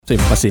Sì,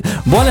 ma sì.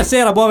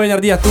 Buonasera, buon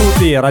venerdì a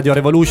tutti. Radio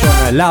Revolution,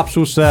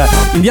 Lapsus,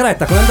 in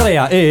diretta con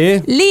Andrea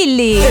e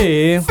Lilli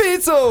e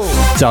Fizzo.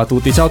 Ciao a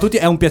tutti,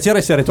 è un piacere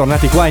essere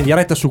tornati qua in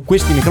diretta su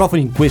questi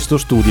microfoni in questo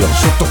studio.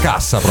 Sotto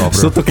cassa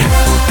proprio.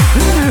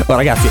 Oh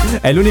ragazzi,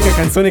 è l'unica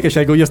canzone che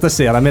scelgo io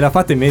stasera, me la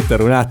fate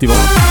mettere un attimo?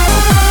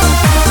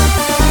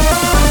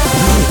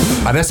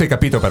 Adesso hai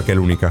capito perché è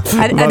l'unica.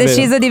 ha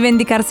deciso di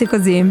vendicarsi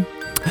così.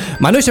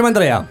 Ma noi siamo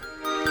Andrea,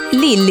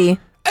 Lilli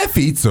È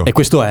Fizzo. e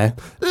questo è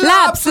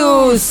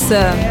Lapsus.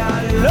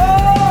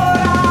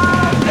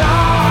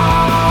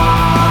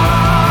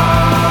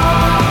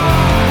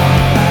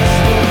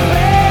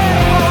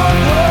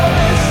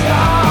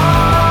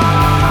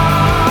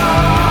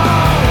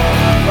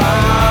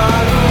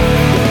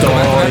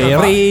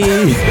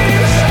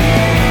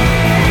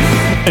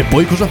 E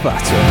poi cosa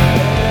faccio?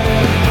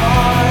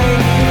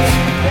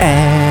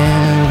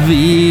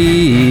 Evito.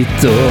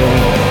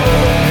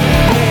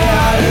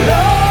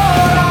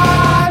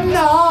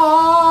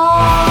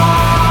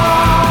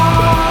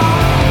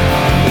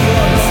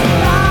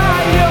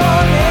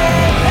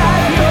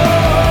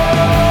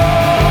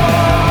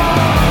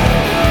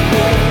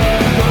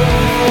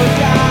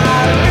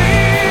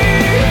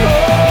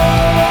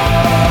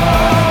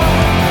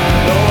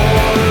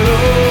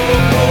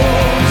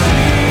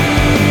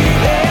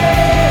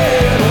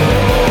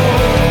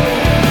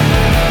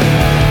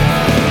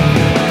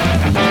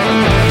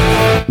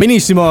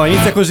 Benissimo,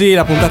 inizia così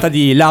la puntata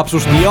di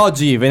Lapsus di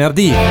oggi,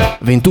 venerdì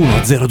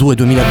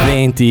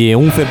 21/02/2020,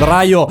 un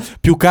febbraio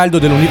più caldo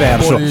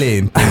dell'universo.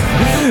 Bollente.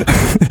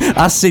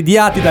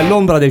 Assediati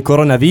dall'ombra del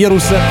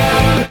coronavirus,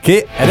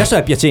 che adesso è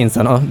a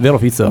Piacenza, no? Vero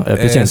Fizzo? È a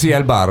Piacenza. Sì, è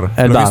al bar.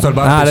 È al L'ho bar. visto al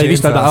bar. Ah, l'hai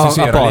visto al bar? Sì,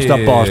 a posto,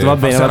 va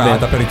bene, va bene.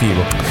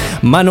 Aperitivo.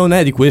 Ma non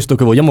è di questo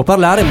che vogliamo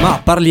parlare, ma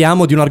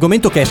parliamo di un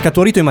argomento che è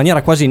scaturito in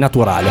maniera quasi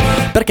naturale.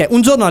 Perché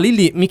un giorno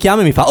Lilli mi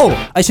chiama e mi fa: "Oh,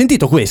 hai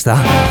sentito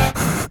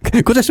questa?"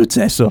 Cos'è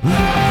successo?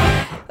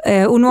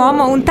 Un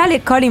uomo, un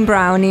tale Colin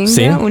Browning,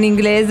 Sì. un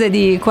inglese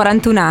di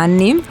 41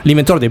 anni.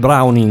 L'inventore dei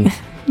Browning.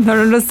 No,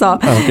 non lo so.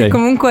 Okay.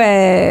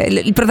 Comunque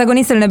il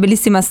protagonista è una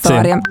bellissima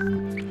storia.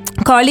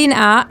 Colin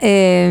ha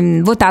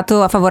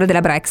votato a favore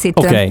della Brexit.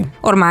 Ok.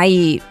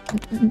 Ormai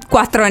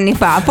 4 anni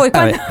fa. Poi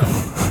quando...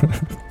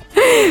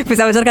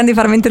 Stavo cercando di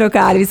far mente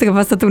locali, visto che è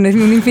passato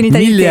un'infinità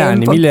di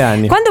tempo. Mille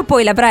anni. Quando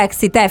poi la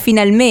Brexit è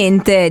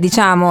finalmente,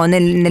 diciamo,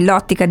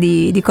 nell'ottica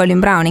di Colin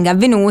Browning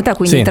avvenuta,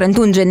 quindi il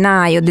 31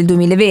 gennaio del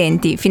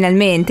 2020,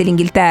 finalmente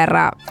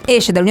l'Inghilterra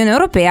esce dall'Unione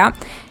Europea,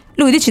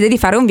 lui decide di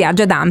fare un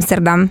viaggio ad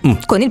Amsterdam,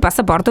 con il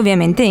passaporto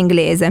ovviamente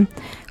inglese.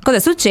 Cosa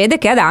succede?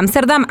 Che ad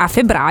Amsterdam a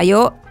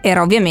febbraio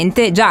era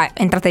ovviamente già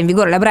entrata in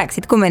vigore la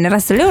Brexit come nel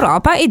resto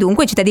dell'Europa, e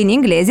dunque i cittadini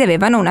inglesi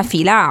avevano una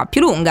fila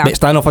più lunga.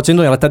 Stavano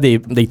facendo in realtà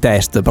dei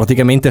test,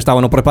 praticamente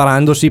stavano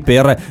preparandosi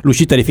per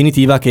l'uscita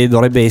definitiva che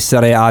dovrebbe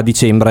essere a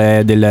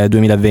dicembre del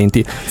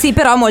 2020. Sì,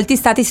 però molti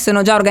stati si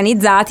sono già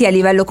organizzati a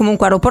livello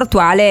comunque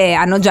aeroportuale,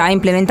 hanno già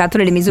implementato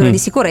delle misure di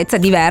sicurezza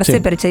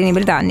diverse per i cittadini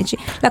britannici.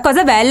 La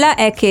cosa bella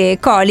è che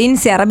Colin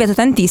si è arrabbiato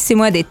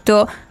tantissimo e ha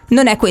detto: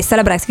 "Non è questa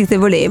la Brexit che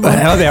volevo".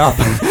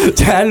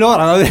 Cioè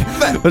allora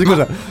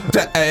scusa,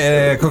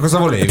 cosa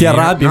volevi? ti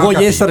arrabbi, Non ho vuoi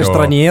capito. essere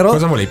straniero?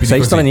 Cosa volevi? Sei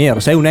Così. straniero,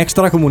 sei un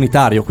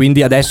extracomunitario,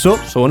 quindi adesso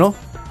sono...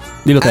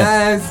 Dillo te.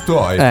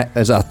 Tuoi.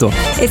 Esatto.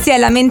 E si è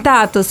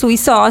lamentato sui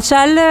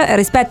social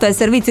rispetto al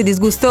servizio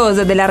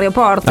disgustoso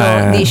dell'aeroporto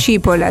di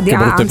Schiphol di che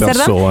brutte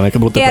Amsterdam, persone, che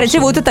brutte e ha persone.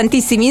 ricevuto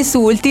tantissimi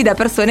insulti da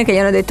persone che gli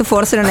hanno detto: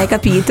 "Forse non hai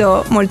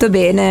capito molto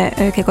bene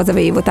che cosa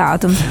avevi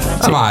votato".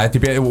 Ma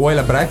vuoi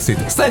la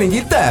Brexit? Stai in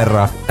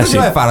Inghilterra. Cosa sì.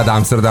 vai a fare ad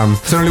Amsterdam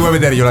se non li vuoi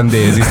vedere gli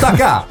olandesi? Sta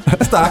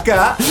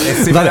qua e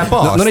si vede a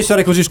posto. Non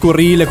essere così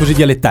scurrile, così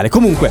dialettale.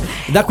 Comunque,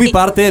 da qui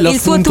parte lo il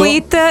suo spunto.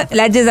 tweet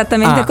legge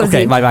esattamente così: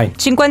 ok, vai.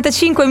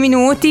 55 minuti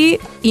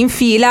in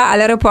fila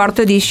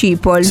all'aeroporto di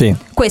Schiphol. Sì.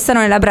 Questa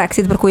non è la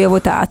Brexit per cui ho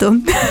votato.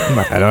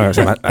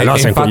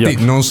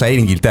 Infatti non sei in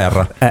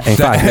Inghilterra.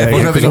 Infatti,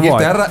 in cosa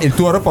Inghilterra il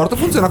tuo aeroporto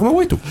funziona come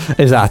vuoi tu.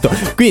 Esatto.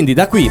 Quindi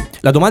da qui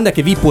la domanda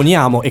che vi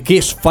poniamo e che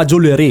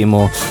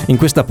sfagioleremo in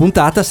questa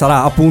puntata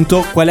sarà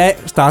appunto: qual è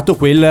stato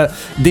quel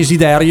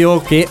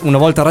desiderio che una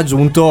volta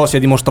raggiunto si è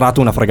dimostrato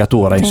una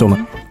fregatura,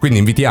 insomma. Quindi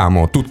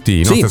invitiamo tutti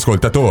i nostri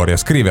ascoltatori a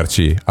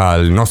scriverci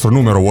al nostro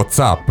numero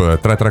WhatsApp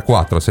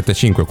 334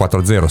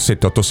 7540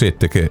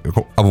 787, che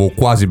avevo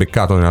quasi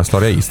beccato nella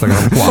storia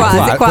Instagram.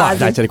 Quasi.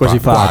 Dai, ce l'hai quasi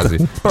fatta.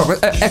 Però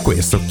è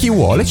questo. Chi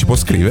vuole ci può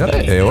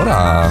scrivere. E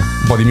ora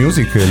un po' di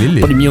music, Lilli. Un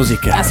po' di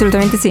music.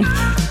 Assolutamente sì.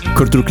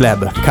 Culture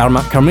Club,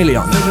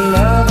 Carmelion.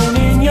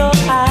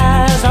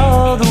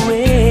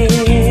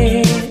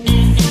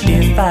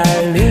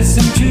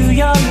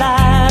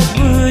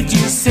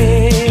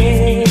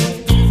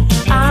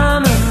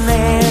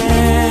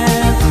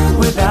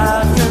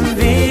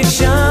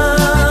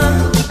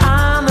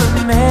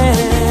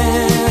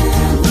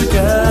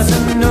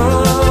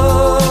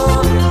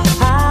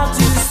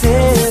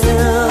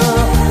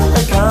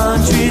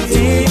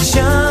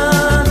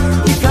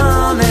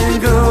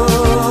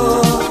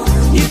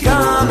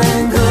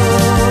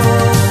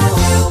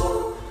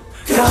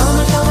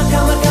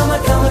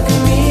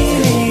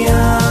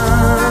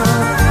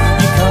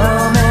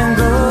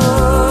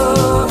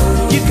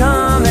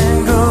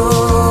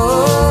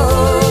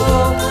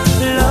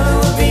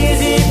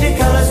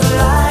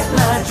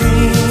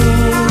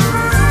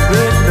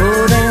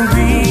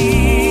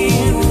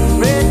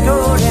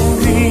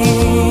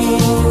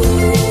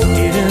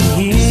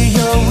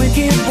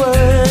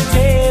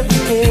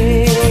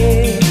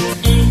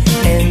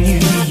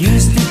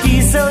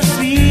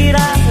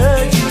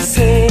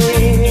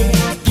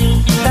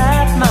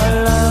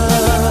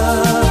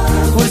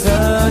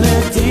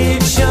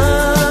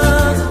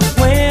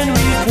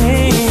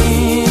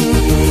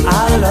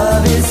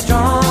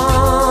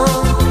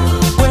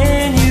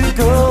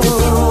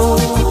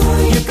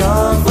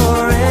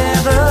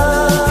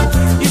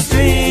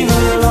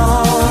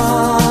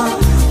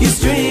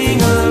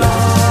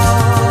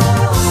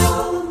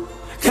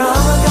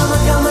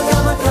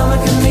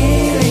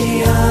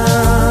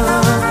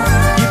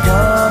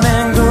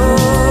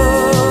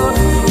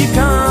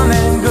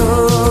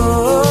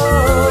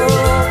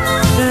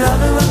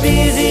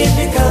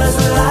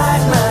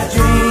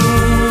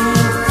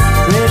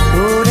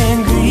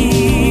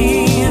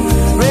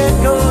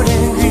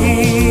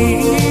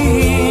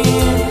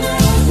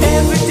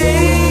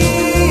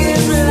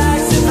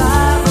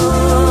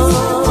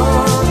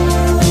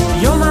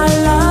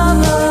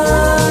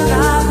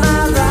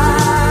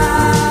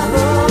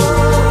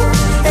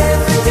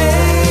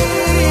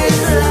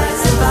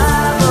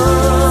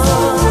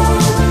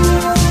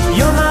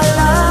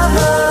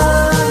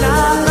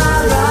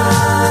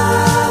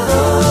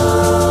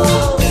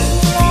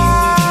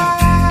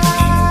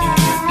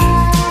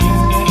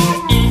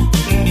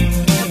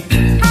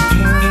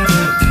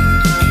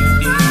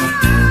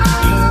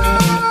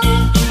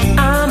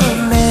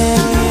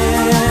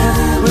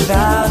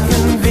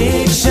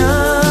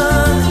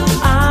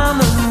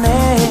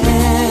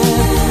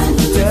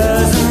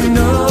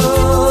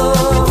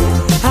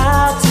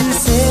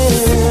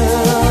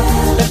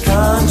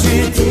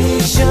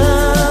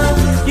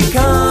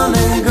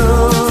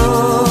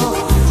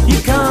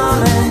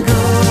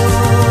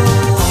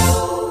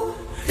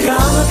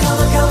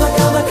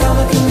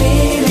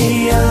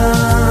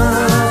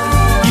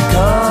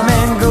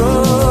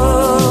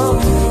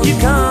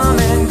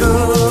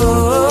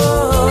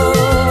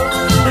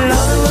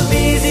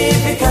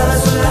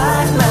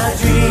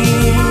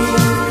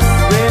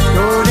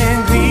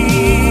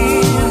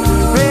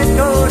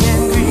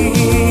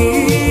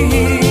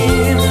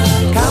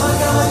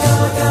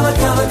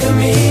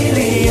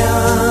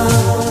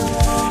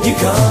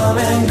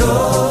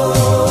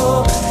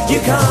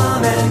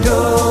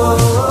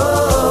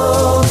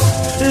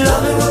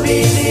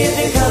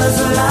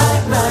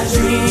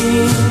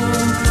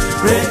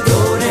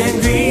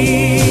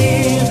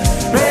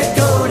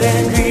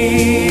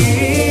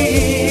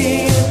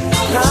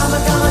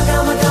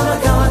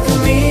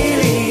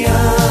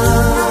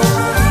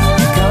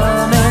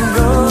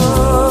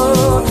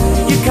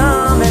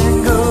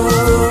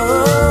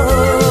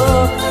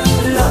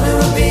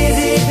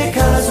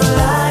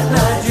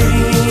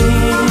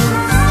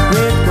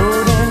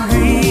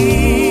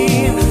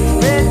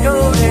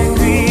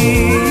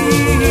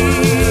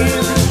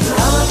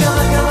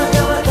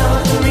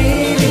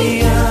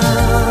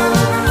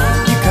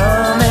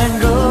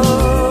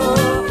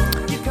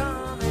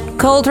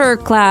 Culture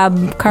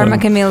Club, Karma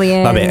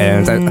Chameleon.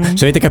 Vabbè,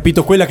 se avete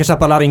capito, quella che sa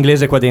parlare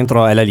inglese qua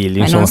dentro è la Lilli,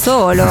 Ma non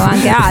solo,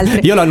 anche altri.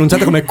 Io l'ho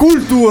annunciata come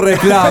Culture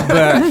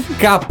Club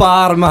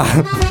K-Arma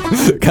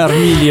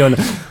Carmillion.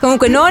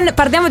 Comunque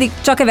parliamo di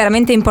ciò che è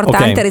veramente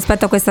importante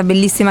rispetto a questa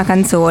bellissima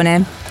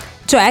canzone.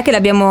 Cioè che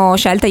l'abbiamo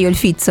scelta io e il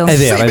Fizzo. È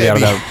vero.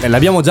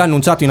 L'abbiamo già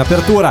annunciato in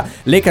apertura.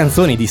 Le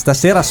canzoni di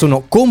stasera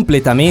sono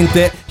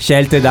completamente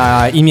scelte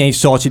dai miei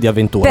soci di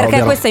avventura.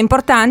 Perché questo è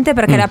importante?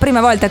 Perché è la prima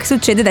volta che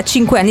succede da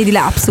 5 anni di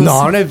Lapsus.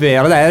 No, non è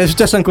vero, dai, è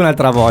successo anche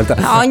un'altra volta.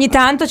 No, ogni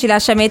tanto ci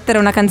lascia mettere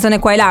una canzone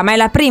qua e là, ma è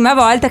la prima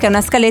volta che è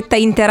una scaletta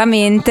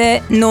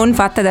interamente non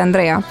fatta da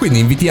Andrea. Quindi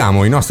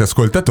invitiamo i nostri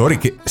ascoltatori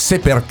che, se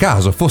per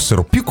caso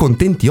fossero più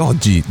contenti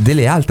oggi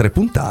delle altre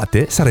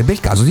puntate, sarebbe il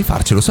caso di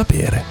farcelo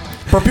sapere.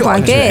 Proprio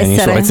anche essere.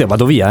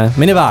 Vado via,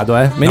 me ne vado,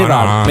 me ne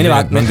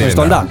vado, me ne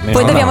sto andando.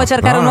 Poi dobbiamo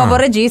cercare un nuovo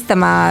regista,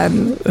 ma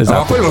esatto.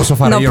 No, quello lo so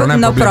fare io, non è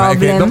un problema. È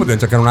che dopo dobbiamo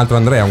cercare un altro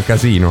Andrea, è un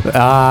casino.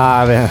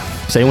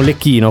 Sei un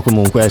lecchino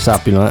comunque,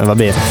 sappilo, va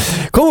bene.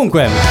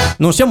 Comunque,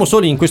 non siamo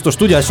soli in questo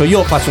studio. Adesso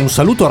io faccio un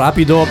saluto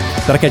rapido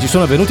perché ci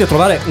sono venuti a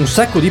trovare un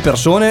sacco di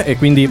persone e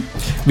quindi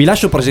vi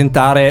lascio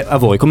presentare a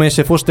voi, come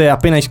se foste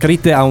appena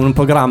iscritte a un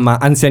programma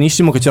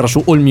anzianissimo che c'era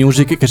su All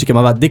Music che si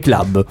chiamava The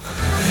Club.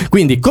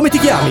 Quindi, come ti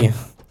chiami?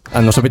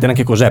 Non sapete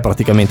neanche cos'è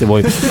praticamente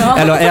voi. No,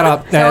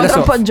 allora, siamo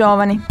troppo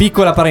giovani.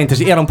 Piccola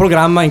parentesi, era un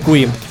programma in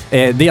cui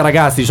dei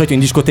ragazzi di solito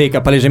in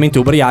discoteca palesemente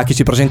ubriachi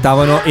si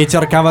presentavano e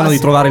cercavano di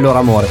trovare il loro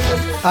amore.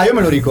 Io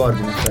me lo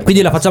ricordo.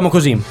 Quindi la facciamo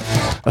così.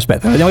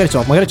 Aspetta, vediamo,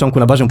 magari c'ho anche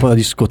una base un po' da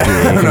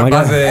discoteca. una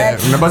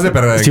base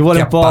per ci vuole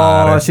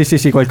chiappare. Un po'.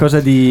 Sì, qualcosa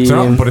di. Se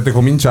no potete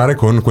cominciare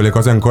con quelle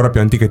cose ancora più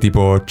antiche,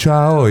 tipo: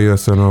 ciao, io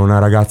sono una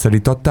ragazza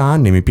di 8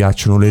 anni, mi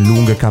piacciono le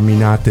lunghe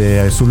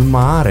camminate sul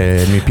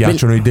mare, mi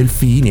piacciono i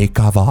delfini e i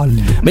cavalli.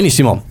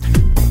 Benissimo.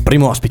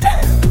 Primo ospite,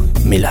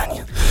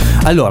 Melania.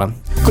 Allora,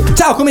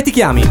 ciao, come ti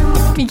chiami?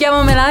 Mi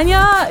chiamo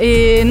Melania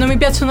e non mi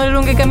piacciono le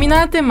lunghe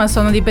camminate, ma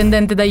sono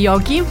dipendente dagli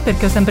occhi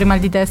perché ho sempre mal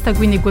di testa,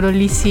 quindi quello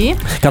lì sì.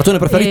 Cartone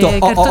preferito?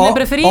 Cartone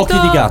preferito? Occhi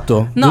di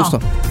gatto, no. Giusto?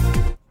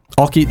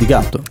 Occhi di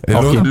gatto.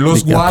 Lo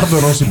sguardo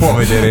non si può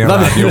vedere in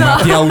radio, ma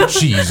ti ha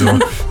ucciso.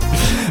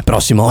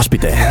 Prossimo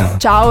ospite.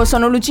 Ciao,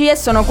 sono Lucia e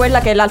sono quella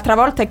che l'altra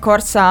volta è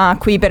corsa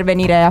qui per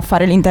venire a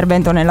fare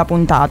l'intervento nella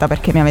puntata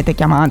perché mi avete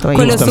chiamato.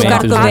 Quello su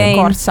Cartone.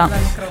 Corsa.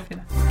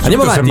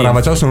 Andiamo avanti.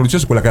 Sembrava: ciao, sono Lucia,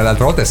 su quella che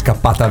l'altra volta è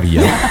scappata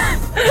via.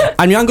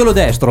 Al mio angolo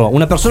destro,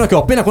 una persona che ho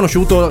appena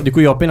conosciuto, di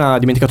cui ho appena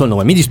dimenticato il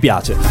nome. Mi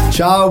dispiace.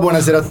 Ciao,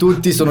 buonasera a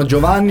tutti, sono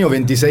Giovanni, ho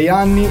 26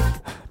 anni.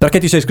 Perché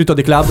ti sei iscritto a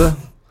The Club?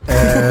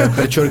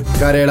 Per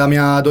cercare la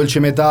mia dolce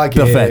metà, che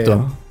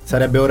perfetto.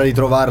 Sarebbe ora di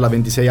trovarla,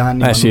 26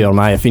 anni. Sì,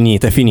 ormai è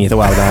finita,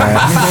 guarda.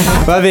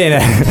 Va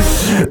bene.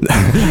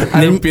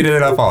 Nel piede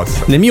della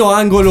fossa. Nel mio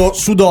angolo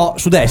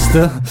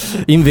sud-est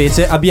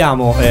invece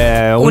abbiamo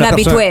una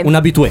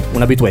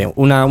abitué,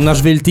 una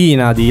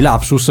sveltina di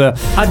Lapsus.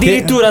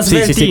 Addirittura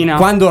sveltina. Sì.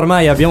 Quando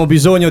ormai abbiamo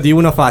bisogno di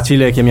uno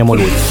facile, chiamiamo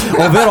lui,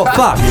 ovvero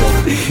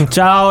Fabio.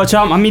 Ciao,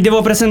 ma mi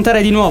devo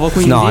presentare di nuovo,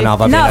 quindi? No,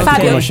 va bene, Fabio,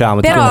 ti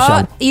conosciamo.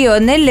 Però io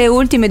nelle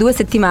ultime 2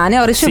 settimane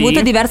ho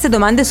ricevuto diverse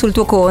domande sul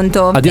tuo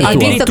conto. E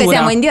visto che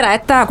siamo in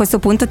diretta, a questo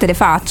punto te le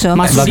faccio.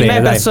 Ma su di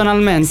me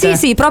personalmente?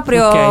 Sì,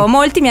 proprio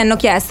molti mi hanno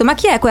chiesto: ma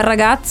chi è quel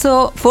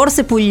ragazzo,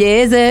 forse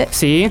pugliese,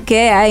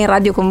 che è in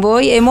radio con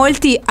voi? E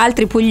molti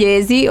altri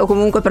pugliesi, o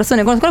comunque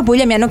persone che conoscono la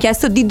Puglia, mi hanno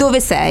chiesto: di dove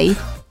sei?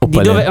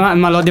 Di dove?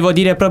 Ma lo devo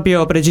dire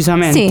proprio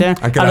precisamente?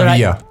 Sì. Anche la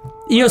via.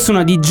 Io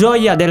sono di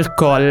Gioia del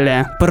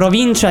Colle,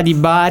 provincia di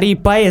Bari,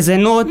 paese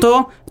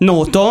noto.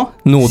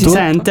 Si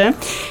sente?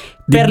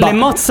 Per le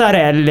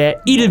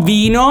mozzarelle, il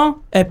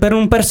vino e per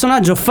un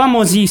personaggio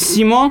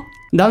famosissimo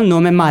dal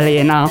nome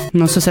Malena.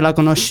 Non so se la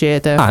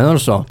conoscete. Non lo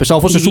so, pensavo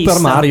fosse Super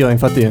Mario,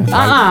 infatti.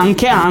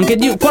 Anche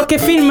qualche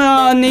film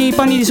nei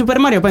panni di Super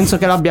Mario penso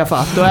che l'abbia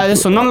fatto,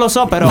 Adesso non lo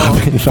so, però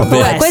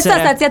questo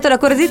ha saziato la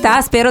curiosità,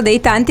 spero,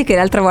 dei tanti che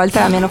l'altra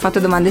volta mi hanno fatto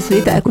domande su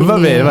di te,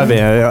 quindi... Va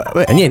bene.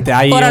 Niente,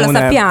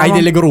 hai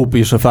delle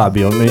gruppi su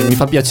Fabio. Mi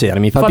fa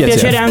piacere, Fa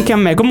piacere anche a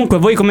me. Comunque,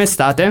 voi come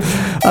state?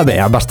 Vabbè,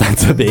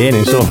 abbastanza bene,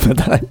 insomma,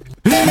 dai.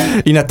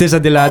 In attesa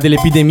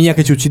dell'epidemia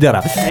che ci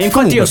ucciderà.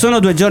 Infatti io sono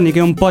 2 giorni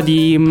che ho un po'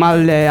 di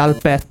mal al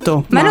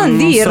petto. Ma non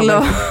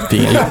dirlo.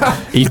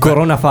 Il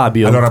corona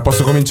Fabio. Allora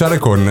posso cominciare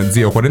con: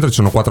 zio, qua dentro ci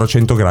sono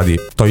 400 gradi,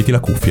 togliti la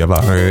cuffia, va,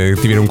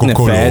 ti viene un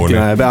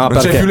coccolone. Non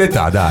c'è più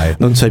l'età, dai.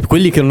 Non c'è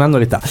quelli che non hanno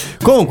l'età.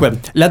 Comunque,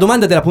 la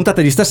domanda della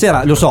puntata di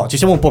stasera, lo so, ci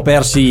siamo un po'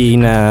 persi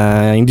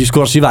in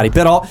discorsi vari,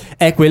 però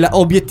è quella: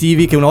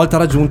 obiettivi che una volta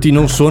raggiunti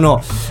non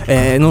sono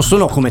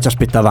come ci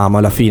aspettavamo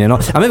alla fine, no?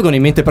 A me vengono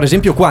in mente, per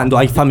esempio, quando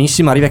hai famissima,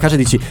 arrivi a casa e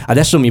dici: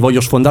 adesso mi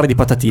voglio sfondare di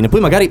patatine. Poi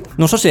magari,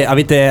 non so se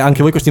avete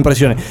anche voi questa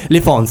impressione,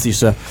 le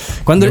Fonzis,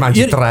 quando ne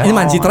mangi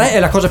 3 è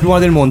la cosa più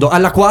buona del mondo.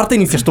 Alla quarta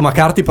inizi a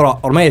stomacarti, però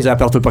ormai hai già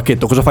aperto il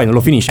pacchetto, cosa fai? Non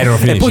lo finisci.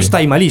 E poi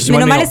stai malissimo.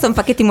 Meno male sono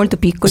pacchetti molto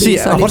piccoli. Sì,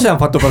 forse hanno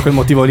fatto per quel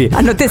motivo lì.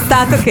 Hanno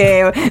testato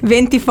che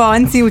 20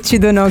 Fonzi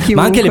uccidono chiunque.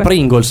 Ma anche le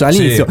Pringles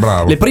all'inizio,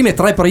 le prime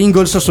 3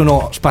 Pringles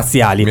sono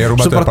spaziali,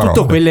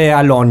 soprattutto quelle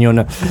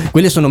all'onion,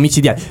 quelle sono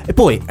micidiali. E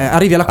poi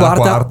arrivi alla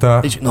quarta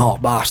e dici: no,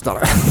 basta.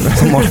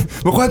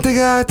 Ma quante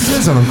gatte ce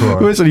ne sono ancora?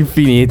 Come sono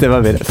infinite, va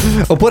bene.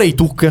 Oppure i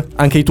tuk,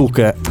 anche i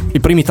tuk, i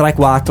primi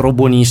 3-4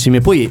 buonissimi,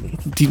 poi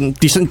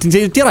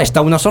ti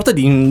resta una sorta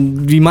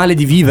di male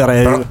di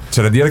vivere. Però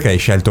c'è da dire che hai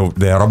scelto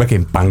delle robe che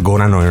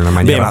impangonano in una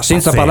maniera ma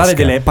senza pazzesca. parlare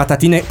delle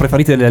patatine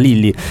preferite della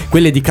Lilli,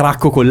 quelle di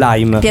cracco con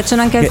lime.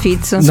 Piacciono anche al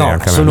Fizzo. No,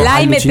 anche a me. sono Lime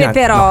e allucinanti.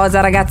 pepe rosa,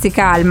 ragazzi,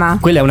 calma.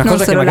 Quella è una Non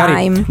cosa che solo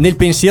magari lime. nel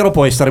pensiero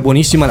può essere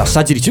buonissima,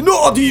 l'assaggi e dici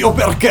no Dio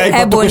perché hai È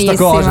fatto questa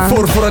buonissima. cosa?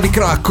 Porpora di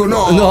cracco,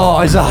 no.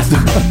 No,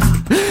 esatto.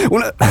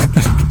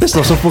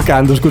 Sto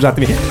soffocando,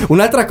 scusatemi.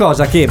 Un'altra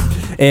cosa che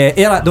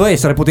doveva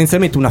essere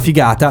potenzialmente una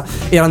figata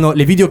erano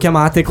le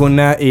videochiamate con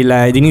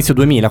l'inizio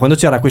 2000, quando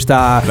c'era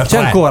questa La c'è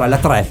 3. ancora la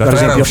 3 per era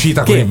esempio,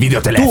 uscita che con i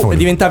videotelefoni. tu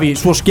diventavi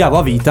suo schiavo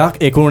a vita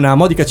e con una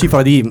modica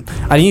cifra di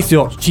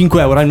all'inizio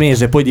 5 euro al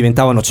mese, poi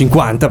diventavano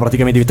 50,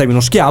 praticamente diventavi uno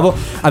schiavo,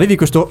 avevi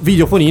questo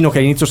videofonino che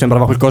all'inizio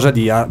sembrava qualcosa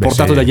di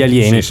portato sì. dagli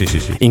alieni, Sì.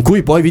 in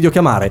cui poi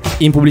videochiamare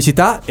in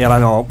pubblicità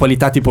erano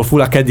qualità tipo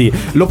Full HD,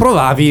 lo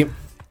provavi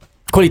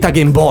qualità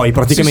Game Boy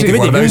praticamente, Sì,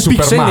 vedevi guardavi un Super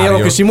pixel Mario. nero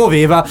che si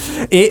muoveva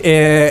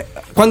e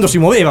quando si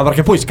muoveva,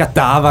 perché poi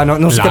scattava,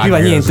 non si Lag, capiva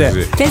niente.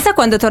 sì. Pensa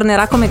quando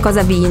tornerà come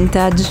cosa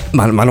vintage.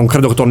 Ma non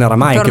credo che tornerà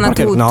mai, Torna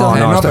anche perché tutto. no,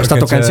 è perché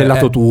stato c'è-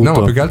 cancellato tutto. No,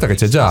 ma più che altro che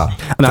c'è già.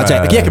 No,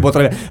 cioè, chi è che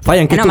potrebbe? Fai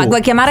anche No, tu. ma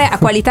vuoi chiamare a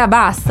qualità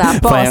bassa,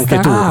 apposta. Fai anche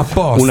tu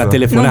apposta. una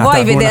telefonata Non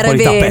vuoi con una vedere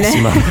qualità bene.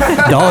 pessima.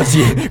 Da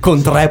oggi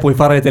con 3 puoi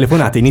fare le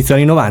telefonate, inizio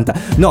anni 90.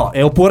 No,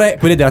 oppure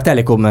quelle della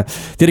Telecom.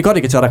 Ti ricordi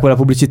che c'era quella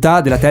pubblicità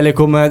della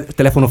Telecom,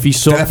 telefono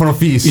fisso? Telefono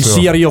fisso. Il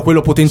Sirio,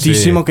 quello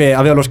potentissimo, Sì. che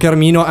aveva lo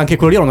schermino, anche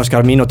quello lì era uno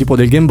schermino tipo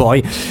del Game Boy,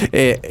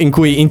 in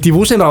cui in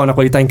TV sembrava una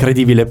qualità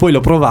incredibile, poi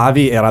lo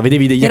provavi,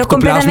 vedevi degli Ero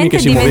ectoplasmi che completamente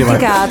si muovevano.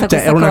 dimenticata Cioè,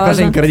 questa era una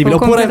cosa incredibile. Ho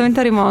Oppure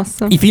completamente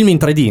rimosso. i film in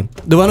 3D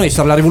dovevano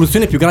essere la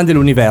rivoluzione più grande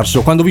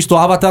dell'universo. Quando ho visto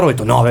Avatar ho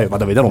detto no,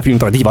 vado a vedere un film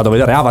in 3D, vado a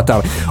vedere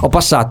Avatar. Ho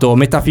passato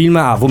metà film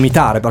a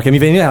vomitare perché mi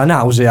veniva la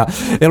nausea.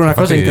 Era una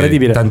cosa Infatti,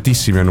 incredibile.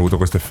 Tantissimi hanno avuto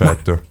questo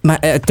effetto. Ma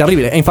è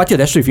terribile. E infatti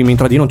adesso i film in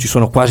 3D non ci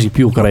sono quasi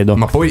più, credo.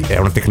 Ma poi è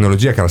una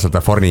tecnologia che era stata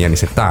fuori negli anni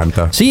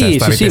 70. Sì,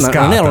 Cioè, sì, ma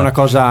non era una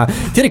cosa.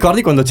 Ti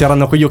ricordi quando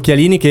c'erano quegli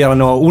occhialini che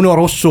erano uno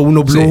rosso,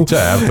 uno blu? Sì,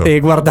 certo. E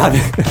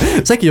guardavi.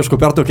 Sai che io ho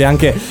scoperto che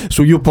anche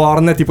su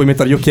YouPorn ti puoi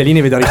mettere gli occhialini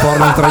e vedere i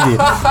porno in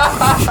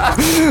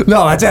 3D.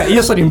 No, ma cioè,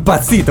 io sono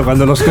impazzito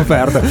quando l'ho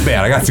scoperto. Beh,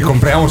 ragazzi,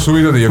 compriamo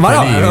subito degli Ma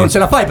occhialini. no, non ce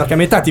la fai perché a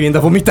metà ti viene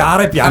da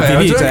vomitare, pianti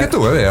lì. Anche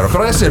tu, è vero.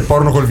 Però adesso è il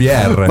porno col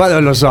VR. Ma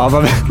non lo so,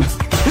 vabbè.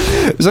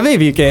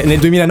 Sapevi che nel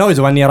 2009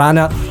 Giovanni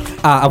Rana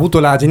ha avuto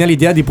la geniale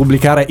idea di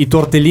pubblicare i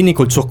tortellini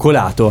col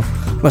cioccolato?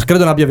 Ma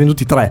credo ne abbia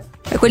venduti 3.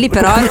 E quelli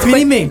però, Non ti viene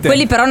in mente?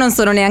 quelli però non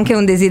sono neanche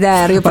un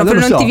desiderio, Ma proprio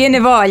non lo non so. ti viene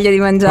voglia di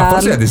Ma mangiarli.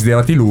 forse li ha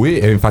desiderati lui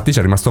e infatti ci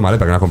è rimasto male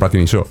perché ne ha comprati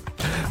in show.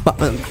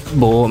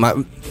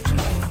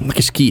 Ma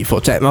che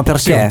schifo, cioè, ma Sì,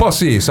 perché? un po'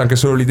 sì, sa anche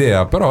solo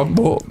l'idea, però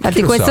boh. chi Infatti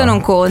lo questo sa. non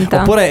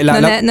conta. Oppure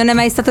non è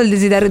mai stato il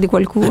desiderio di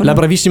qualcuno. La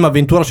brevissima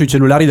avventura sui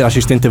cellulari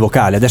dell'assistente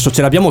vocale. Adesso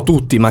ce l'abbiamo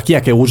tutti, ma chi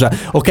è che usa?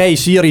 Ok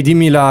Siri,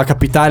 dimmi la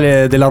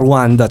capitale della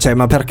Ruanda. Cioè,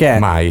 ma perché?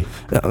 Mai.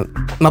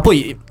 Ma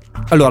poi,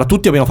 allora,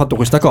 tutti abbiamo fatto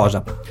questa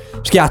cosa.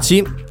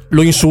 Schiacci,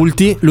 lo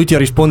insulti, lui ti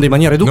risponde in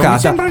maniera educata,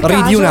 sembra il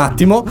ridi caso. un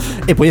attimo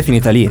e poi è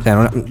finita lì.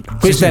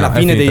 Questa sì, è la no, è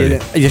fine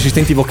finita degli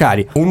assistenti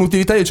vocali.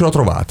 Un'utilità io ce l'ho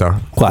trovata.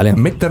 Quale?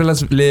 Mettere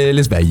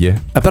le sveglie.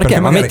 Ma perché?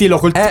 Ma mettilo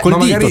col ma dito,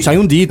 magari c'hai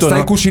un dito, Stai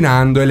no?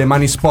 cucinando e le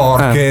mani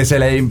sporche, se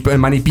le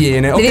mani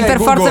piene. Devi Ok, per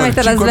forza Google,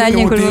 mettere la 5 sveglia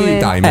in quel minuti,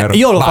 momento. timer.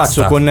 Io lo Basta,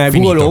 faccio con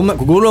finito. Google Home.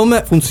 Google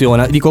Home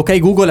funziona. Dico ok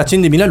Google,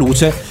 accendimi la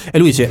luce. E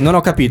lui dice non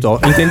ho capito,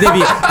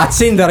 intendevi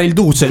accendere il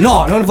luce?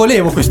 No, non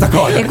volevo questa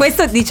cosa. E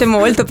questo dice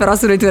molto però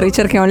sulle tue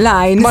ricerche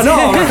online. Ma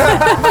no.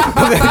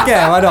 Ma perché?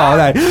 Ma no,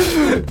 dai.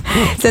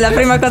 Se è la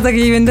prima cosa che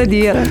gli viene da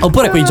dire.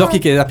 Oppure quei giochi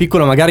che da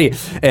piccolo magari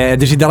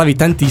desideravi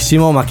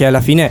tantissimo, ma che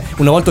alla fine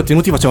una volta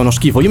ottenuti facevano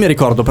schifo. Io mi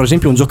ricordo per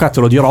esempio un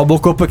giocattolo di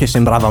Robocop che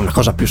sembrava una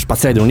cosa più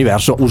spaziale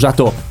dell'universo,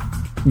 usato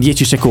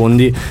 10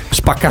 secondi,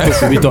 spaccato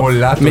subito,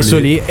 Mollato messo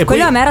lì. E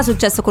Quello poi a me era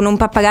successo con un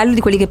pappagallo di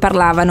quelli che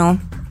parlavano.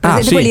 Ah,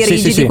 sì, quelli sì,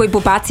 rigidi, sì. quei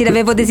pupazzi,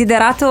 l'avevo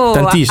desiderato a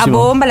Tantissimo.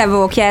 bomba,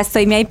 l'avevo chiesto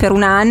ai miei per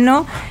un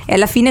anno e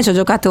alla fine ci ho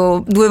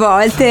giocato 2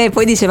 volte e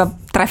poi diceva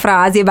 3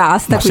 frasi e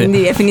basta, Ma sì.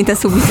 quindi è finita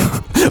subito.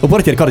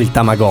 Oppure ti ricordi il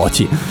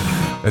Tamagotchi?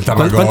 Il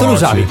Tamagotchi. Quanto lo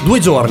usavi? 2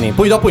 giorni.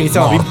 Poi dopo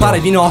iniziava a Morto. pippare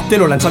di notte,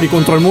 lo lanciavi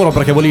contro il muro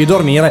perché volevi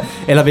dormire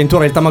e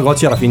l'avventura del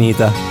Tamagotchi era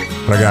finita.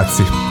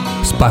 Ragazzi,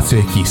 spazio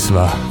e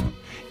Kisva.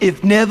 If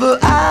never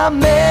I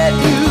met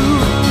you,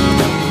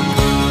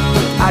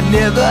 I'd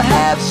never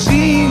have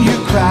seen you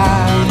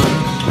cry.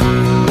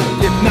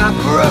 If not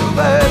for a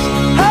first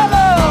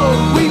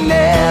hello, we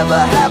never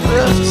have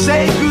to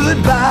say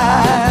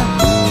goodbye.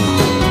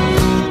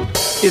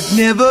 If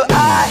never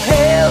I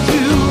held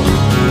you,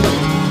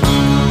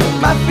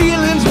 my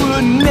feelings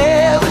would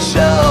never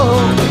show.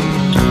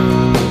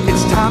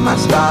 It's time I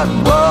start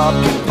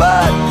walking,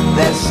 but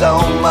there's so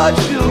much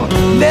you'll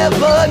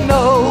never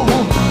know.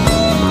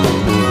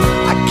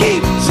 I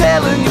keep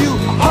telling you,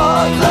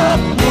 hard luck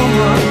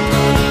woman,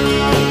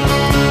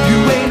 you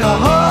ain't a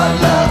hard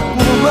luck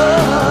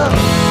woman.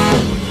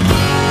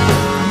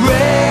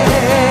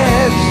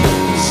 Red's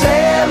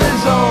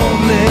Sally's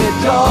only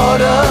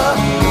daughter,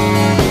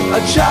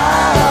 a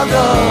child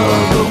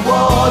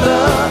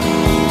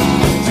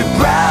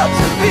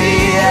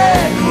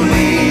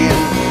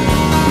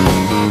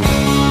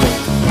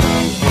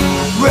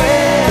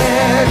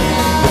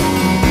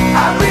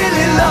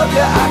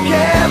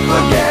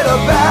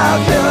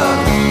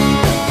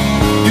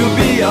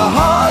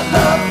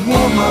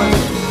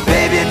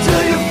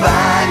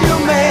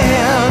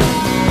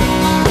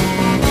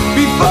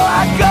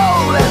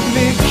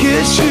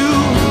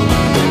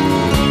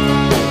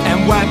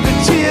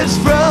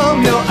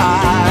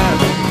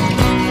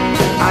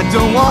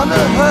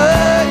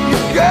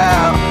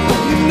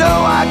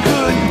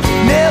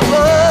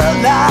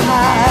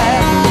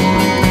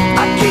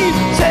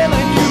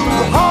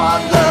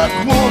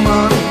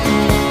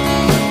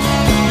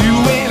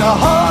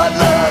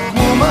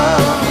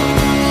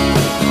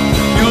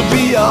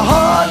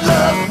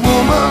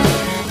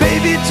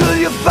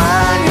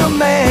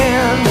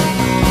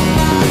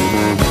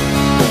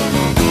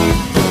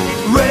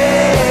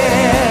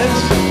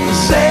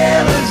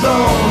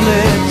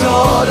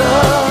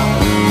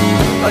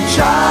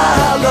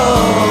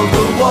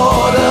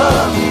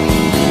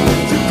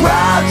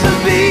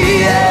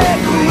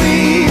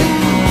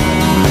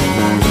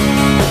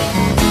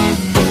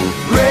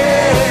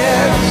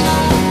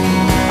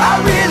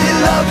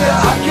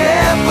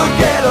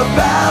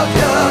about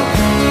you.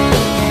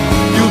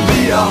 You'll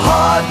be a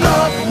hard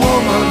luck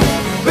woman,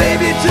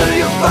 baby, till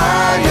you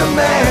find your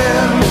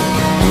man.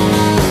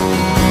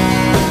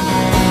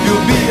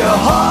 You'll be a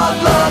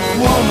hard luck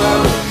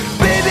woman,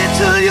 baby,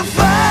 till you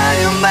find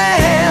your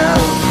man.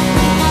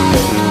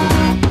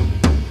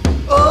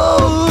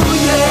 Oh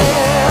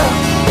yeah.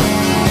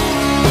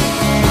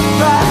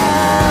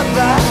 Bye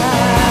bye.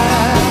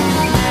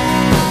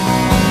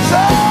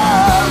 So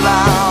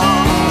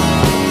long.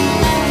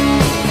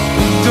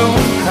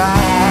 Don't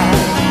cry.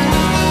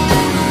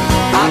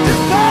 I'm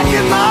just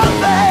packing my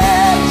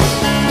bags.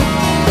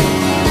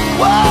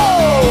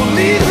 Whoa,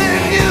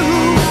 leaving you.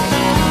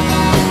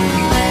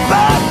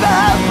 Bye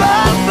bye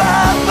bye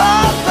bye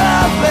bye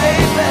bye,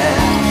 baby.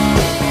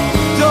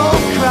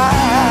 Don't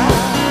cry.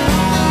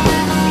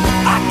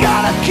 I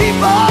gotta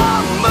keep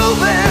on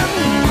moving.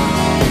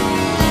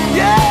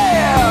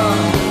 Yeah,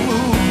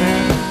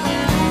 moving.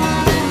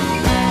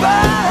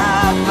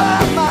 Bye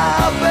bye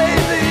my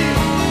baby.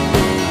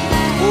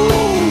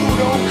 Ooh,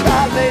 don't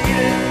cry,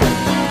 lady.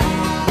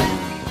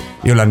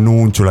 Io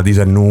l'annuncio, la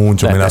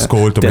disannuncio, me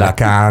l'ascolto, me la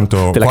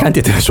canto. Te la canti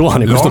e te la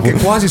suoni. L'ho anche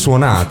quasi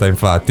suonata,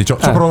 infatti. Ci ho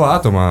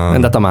provato, ma è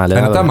andata male. È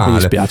andata male. Mi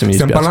dispiace.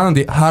 Stiamo parlando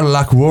di Hard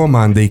Luck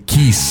Woman dei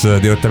Kiss,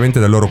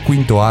 direttamente dal loro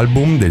quinto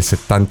album del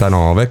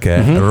 79, che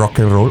è Rock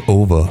and Roll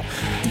Over.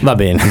 Va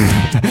bene.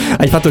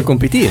 Hai fatto il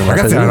compitino.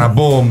 Ragazzi, era una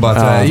bomba.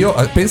 Cioè, io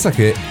penso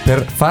che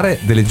per fare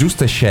delle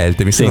giuste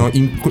scelte mi sono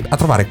a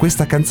trovare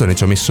questa canzone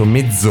ci ho messo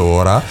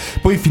mezz'ora.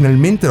 Poi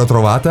finalmente l'ho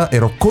trovata,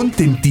 ero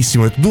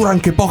contentissimo. Dura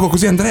anche poco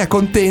così, Andrea,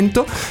 contento.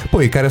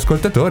 Poi, cari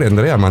ascoltatori,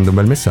 Andrea manda un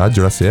bel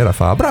messaggio la sera,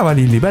 fa: brava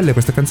Lilli, belle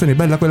queste canzoni,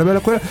 bella quella.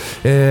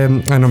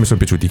 Non mi sono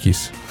piaciuti i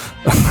Kiss.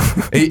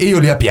 e io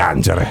lì a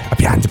piangere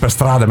per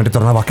strada, me ne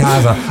tornavo a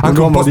casa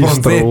anche un po'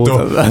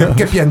 sbronzetto,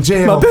 che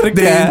piangevo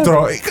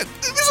dentro. Mi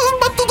sono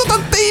sbattuto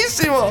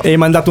tantissimo. E hai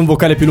mandato un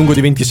vocale più lungo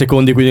di 20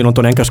 secondi, quindi non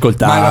t'ho neanche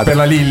ascoltato. Ma era per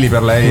la Lilli,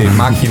 per lei in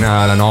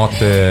macchina la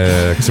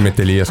notte che si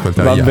mette lì a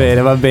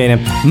ascoltare. Va bene.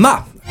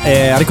 Ma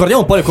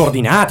ricordiamo un po' le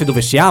coordinate,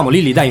 dove siamo.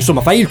 Lilli, dai,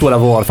 insomma, fai il tuo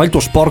lavoro, fai il tuo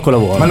sporco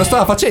lavoro. Ma lo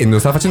stava facendo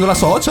la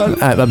social.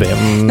 Vabbè.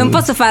 Non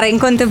posso fare in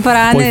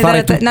contemporanea.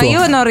 Fare tutto. No,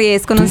 io non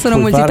riesco, non sono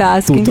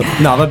multitasking.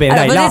 No, va bene,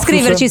 allora, dai. Potete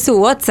scriverci su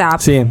WhatsApp.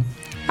 Sì.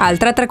 Al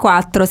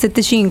 334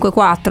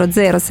 754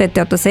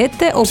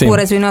 0787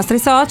 oppure sui nostri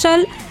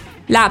social.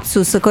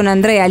 Lapsus con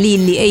Andrea,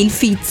 Lilli e il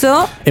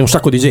Fizzo. E un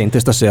sacco di gente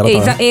stasera.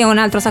 E un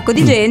altro sacco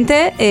di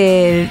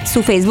gente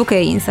su Facebook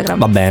e Instagram.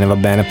 Va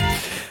bene.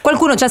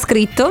 Qualcuno ci ha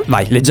scritto.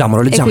 Vai,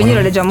 leggiamolo. E quindi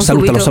lo leggiamo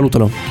subito.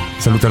 Salutalo.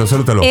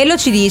 E lo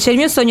ci dice: il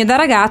mio sogno da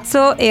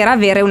ragazzo era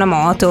avere una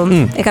moto.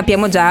 E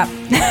capiamo già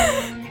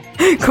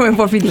come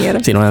può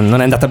finire. Sì, non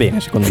è andata bene,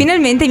 secondo me.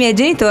 Finalmente i miei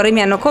genitori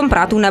mi hanno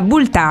comprato una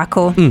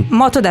Bultaco,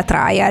 moto da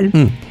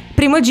trial.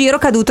 Primo giro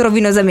caduto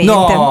rovinosamente.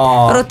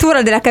 No.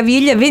 Rottura della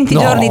caviglia, 20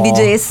 giorni di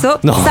gesso.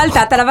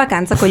 Saltata la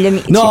vacanza con gli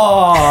amici.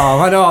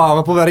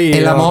 Ma poverino. E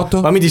la moto?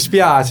 Ma mi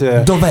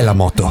dispiace. Dov'è la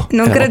moto?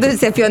 Non credo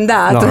sia più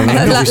andato.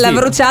 L'ha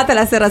bruciata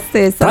la sera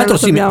stessa. Tra l'altro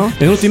mi è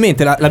venuto in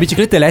mente la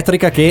bicicletta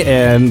elettrica che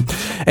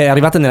è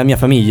arrivata nella mia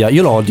famiglia.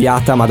 Io l'ho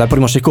odiata, ma dal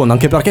primo secondo,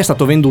 anche perché è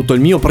stato venduto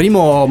il mio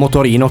primo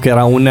motorino, che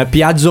era un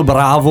Piaggio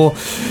Bravo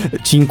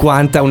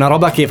 50, una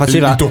roba che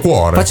faceva il tuo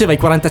cuore. Faceva i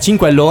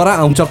 45 all'ora.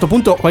 A un certo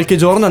punto qualche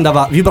giorno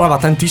vibrava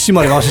tantissimo,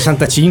 arrivava a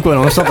 65,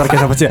 non so perché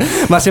faceva,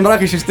 ma sembrava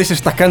che si stesse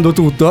staccando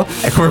tutto.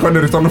 È come quando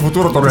il Ritorno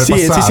Futuro torna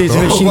nel passato. Sì,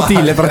 le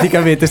scintille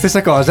praticamente,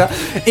 stessa cosa.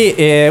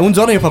 E un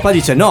giorno mio papà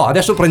dice: no,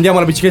 adesso prendiamo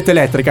la bicicletta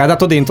elettrica. Ha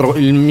dato dentro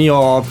il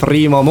mio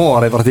primo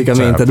amore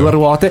praticamente, 2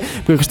 ruote,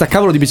 questa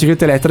cavolo di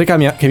bicicletta elettrica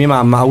che mia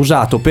mamma ha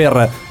usato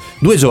per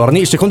 2 giorni.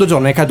 Il secondo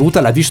giorno è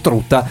caduta, l'ha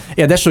distrutta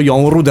e adesso io ho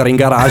un ruder in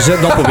garage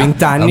dopo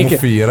 20 anni che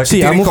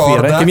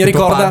mi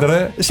ricorda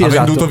padre ha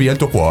venduto via il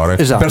tuo cuore.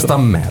 Esatto. Per sta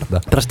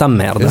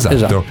merda.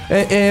 Esatto.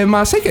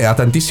 Ma sai che ha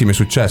tantissimo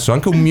successo.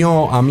 Anche un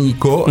mio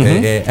amico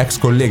ex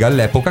collega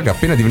all'epoca, che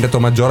appena diventato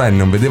maggiorenne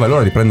non vedeva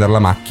l'ora di prendere la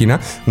macchina,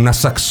 una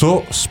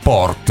Saxo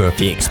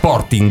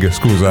Sporting,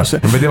 scusa,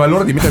 non vedeva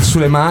l'ora di mettersi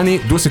sulle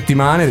mani. 2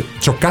 settimane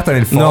cioccata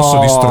nel fosso,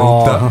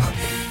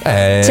 distrutta.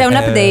 C'è un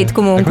update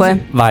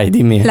comunque. Vai,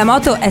 dimmi. La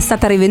moto è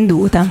stata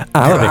rivenduta.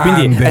 Vabbè,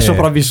 quindi è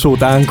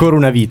sopravvissuta, ha ancora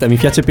una vita. Mi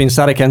piace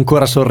pensare che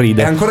ancora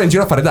sorride. È ancora in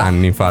giro a fare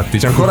danni, infatti.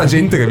 C'è ancora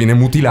gente che viene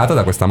mutilata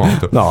da questa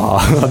moto. No,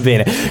 va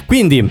bene.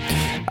 Quindi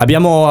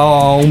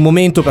abbiamo un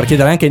momento per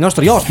chiedere anche ai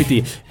nostri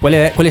ospiti qual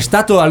è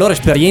stata la loro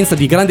esperienza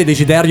di grande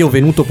desiderio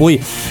venuto poi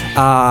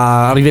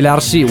a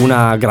rivelarsi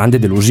una grande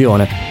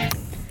delusione.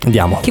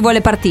 Andiamo. Chi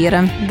vuole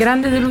partire?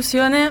 Grande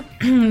delusione,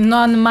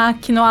 non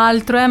macchino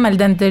altro, ma il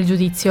dente del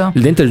giudizio.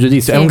 Il dente del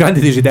giudizio è un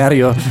grande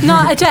desiderio?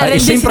 No, cioè hai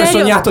sempre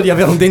sognato di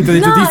avere un dente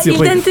del giudizio?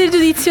 No, il dente del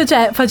giudizio,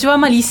 cioè, faceva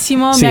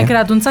malissimo, mi ha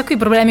creato un sacco di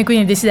problemi,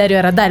 quindi il desiderio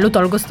era: dai, lo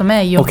tolgo, sto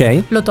meglio.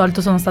 Ok. L'ho tolto,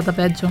 sono stata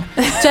peggio.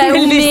 Cioè,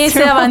 un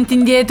mese avanti e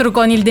indietro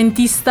con il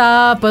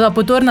dentista, poi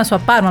dopo torna su a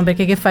Parma,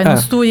 perché che fai? Non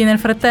studi nel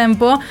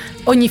frattempo?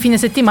 Ogni fine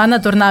settimana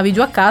tornavi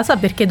giù a casa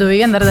perché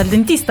dovevi andare dal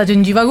dentista,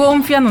 gengiva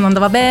gonfia, non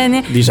andava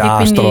bene.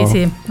 Disastro. E quindi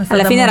sì.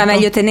 Alla fine era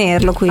meglio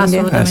tenerlo, quindi.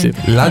 Assolutamente.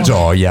 La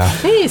gioia.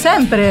 Sì,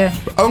 sempre.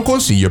 Ho un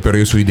consiglio per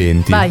io sui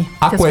denti. Vai, ti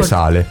acqua e ascolto.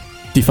 sale.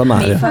 Ti fa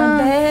male.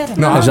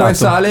 No, acqua Esatto. e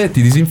sale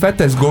ti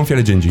disinfetta e sgonfia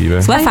le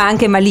gengive. Ma fa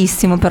anche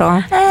malissimo, però.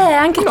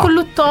 Anche il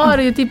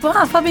colluttorio, tipo,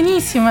 fa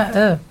benissimo.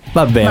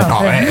 Va bene. No,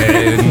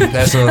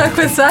 adesso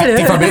Acqua e sale.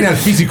 ti fa bene al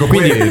fisico,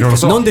 Quindi quindi non lo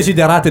so. non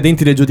desiderate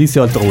denti del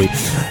giudizio altrui.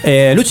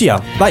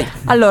 Lucia, vai.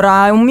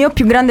 Allora, un mio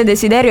più grande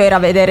desiderio era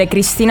vedere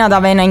Cristina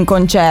D'Avena in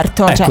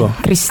concerto. Ecco. Cioè,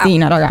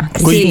 Cristina, raga,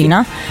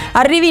 Cristina.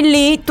 Arrivi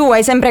lì, tu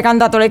hai sempre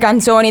cantato le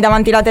canzoni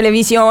davanti alla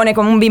televisione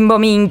come un bimbo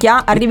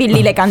minchia. Arrivi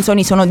lì, le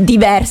canzoni sono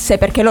diverse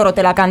perché loro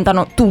te la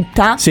cantano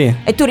tutta. Sì.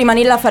 E tu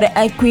rimani là a fare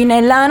qui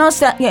nella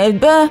nostra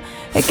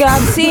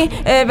cazzi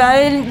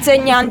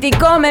insegnanti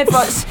come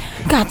fosse.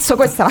 Cazzo,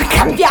 questa l'ha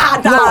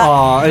cambiata.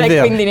 No, è e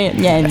vero. quindi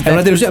niente. È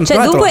una delusione. Cioè,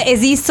 Tra l'altro- dunque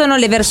esistono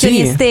le versioni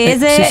Sì,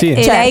 estese sì. e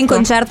Certo. lei in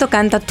concerto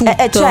canta tutto.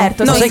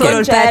 Certo, non sì, solo il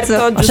concerto,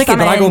 pezzo. Ma sai che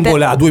Dragon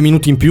Ball ha 2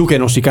 minuti in più che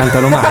non si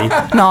cantano mai?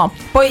 No,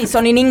 poi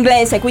sono in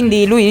inglese,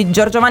 quindi lui,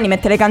 Giorgio Vanni,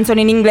 mette le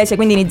canzoni in inglese,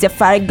 quindi inizia a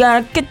fare.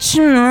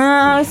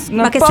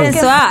 Ma che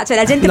senso ha? Cioè,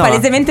 la gente No,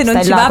 palesemente non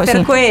stai ci là va così.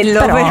 per quello.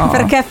 Però-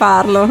 Perché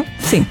farlo?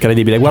 Sì.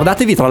 Incredibile.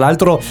 Guardatevi tra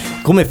l'altro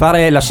come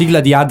fare la sigla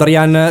di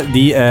Adrian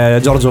di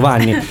Giorgio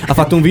Vanni. Ha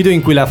fatto un video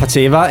in cui la faceva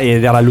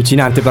ed era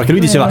allucinante perché lui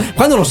diceva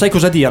quando non sai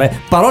cosa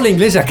dire, parole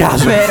inglesi a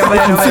caso. Vero,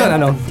 vero,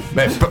 funzionano.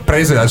 Beh,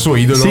 prese dal suo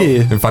idolo.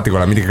 Sì. Infatti con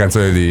la mitica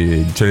canzone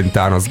di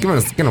Celentano,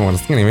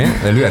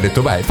 e lui ha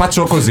detto beh,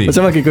 faccio così.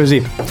 Facciamo anche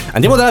così.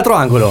 Andiamo dall'altro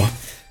angolo.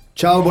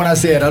 Ciao,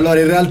 buonasera. Allora,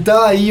 in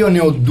realtà io ne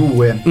ho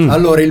due.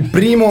 Allora, il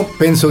primo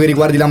penso che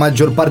riguardi la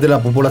maggior parte della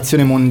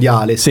popolazione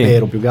mondiale, Sì.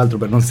 spero, più che altro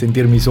per non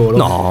sentirmi solo.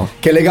 No.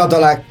 Che è legato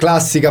alla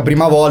classica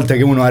prima volta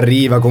che uno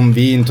arriva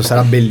convinto,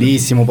 sarà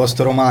bellissimo,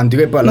 posto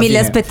romantico, e poi alla 1000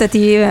 fine,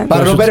 aspettative.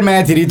 parlo per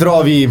me, ti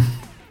ritrovi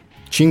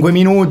 5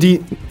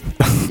 minuti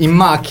in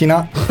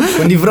macchina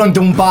con di fronte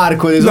a un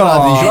parco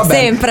desolato. No. Dici, vabbè,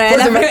 Sempre, forse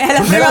è la me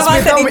prima l'aspettavo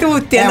volta di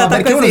tutti, è ma andata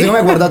perché uno così. secondo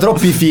me guarda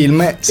troppi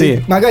film Sì.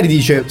 e magari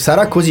dice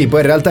sarà così, poi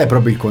in realtà è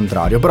proprio il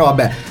contrario. Però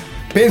vabbè,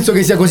 penso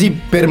che sia così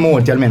per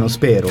molti, almeno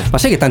spero. Ma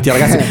sai che tanti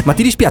ragazzi, ma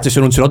ti dispiace se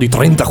non ce l'ho di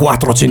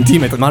 34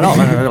 centimetri? Ma no,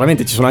 ma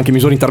veramente ci sono anche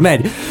misure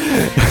intermedie.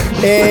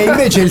 E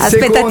invece il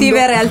Aspettative secondo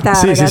e realtà,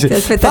 Sì, ragazzi. sì, sì.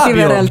 Aspettative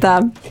Fabio. e realtà.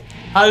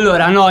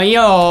 Allora, no,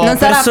 io Non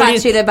sarà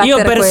facile battere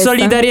io per questa.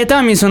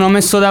 solidarietà mi sono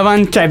messo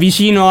davanti, cioè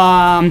vicino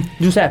a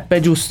Giuseppe,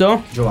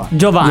 giusto? Giovanni.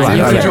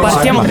 Giovanni, ok,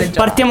 Giovanni.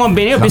 Partiamo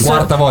bene. Io La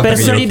quarta volta per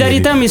che glielo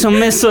solidarietà chiedi. mi sono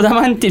messo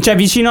davanti, cioè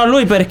vicino a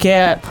lui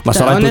perché Ma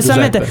sarà il tuo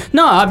onestamente Giuseppe?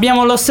 no,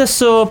 abbiamo lo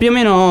stesso più o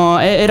meno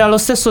era lo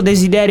stesso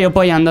desiderio,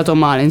 poi è andato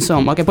male,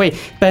 insomma, che poi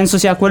penso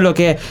sia quello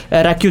che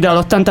racchiude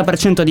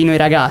l'80% di noi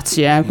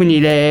ragazzi,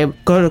 quindi le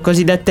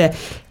cosiddette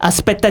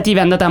aspettative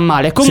è andata a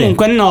male.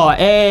 Comunque no,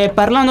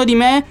 parlando di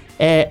me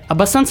è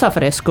abbastanza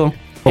fresco.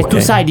 Ok. E tu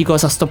sai di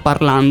cosa sto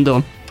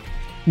parlando.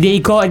 Dei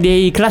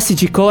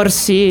classici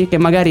corsi che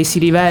magari si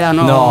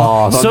rivelano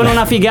No, vabbè. sono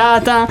una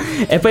figata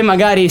e poi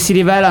magari si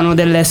rivelano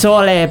delle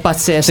sole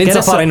pazzesche. Senza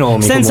Adesso, fare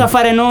nomi, senza comunque.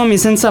 fare nomi,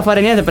 senza fare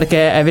niente,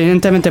 perché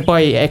evidentemente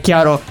poi è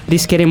chiaro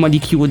rischieremo di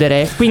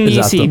chiudere. Quindi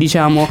Esatto. sì,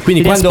 diciamo,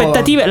 Quindi le quando-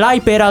 aspettative,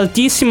 l'hype era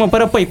altissimo,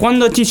 però poi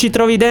quando ci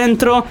trovi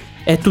dentro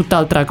è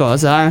tutt'altra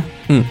cosa,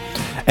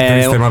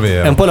 Triste ma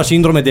vero. È un po' la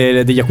sindrome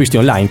degli acquisti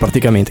online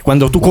praticamente.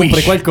 Quando tu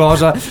compri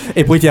qualcosa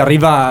e poi ti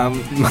arriva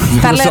non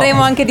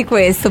Parleremo so. anche di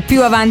questo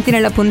più avanti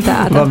nella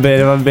puntata. Va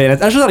bene, va bene.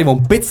 Adesso arriva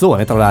un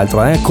pezzone tra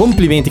l'altro,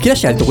 Complimenti. Chi ha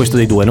scelto questo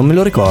dei due? Non me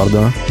lo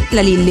ricordo.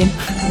 La Lilly.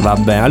 Va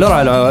bene,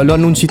 allora lo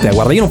annunci te.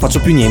 Guarda, io non faccio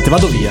più niente,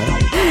 vado via.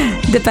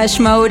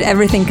 Depeche Mode,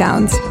 Everything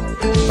Counts.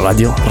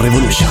 Radio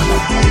Revolution.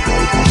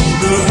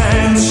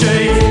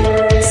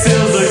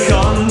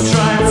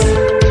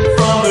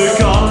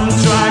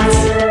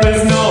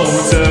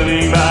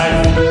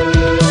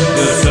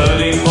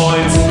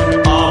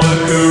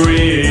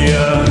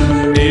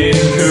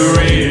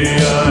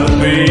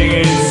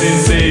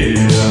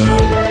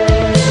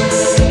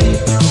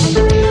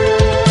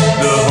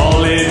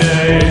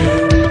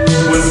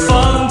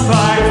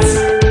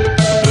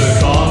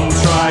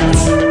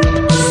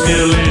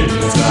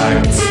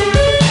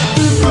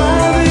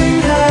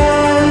 Grabbing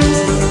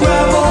hands,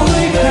 grab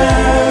only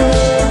hands.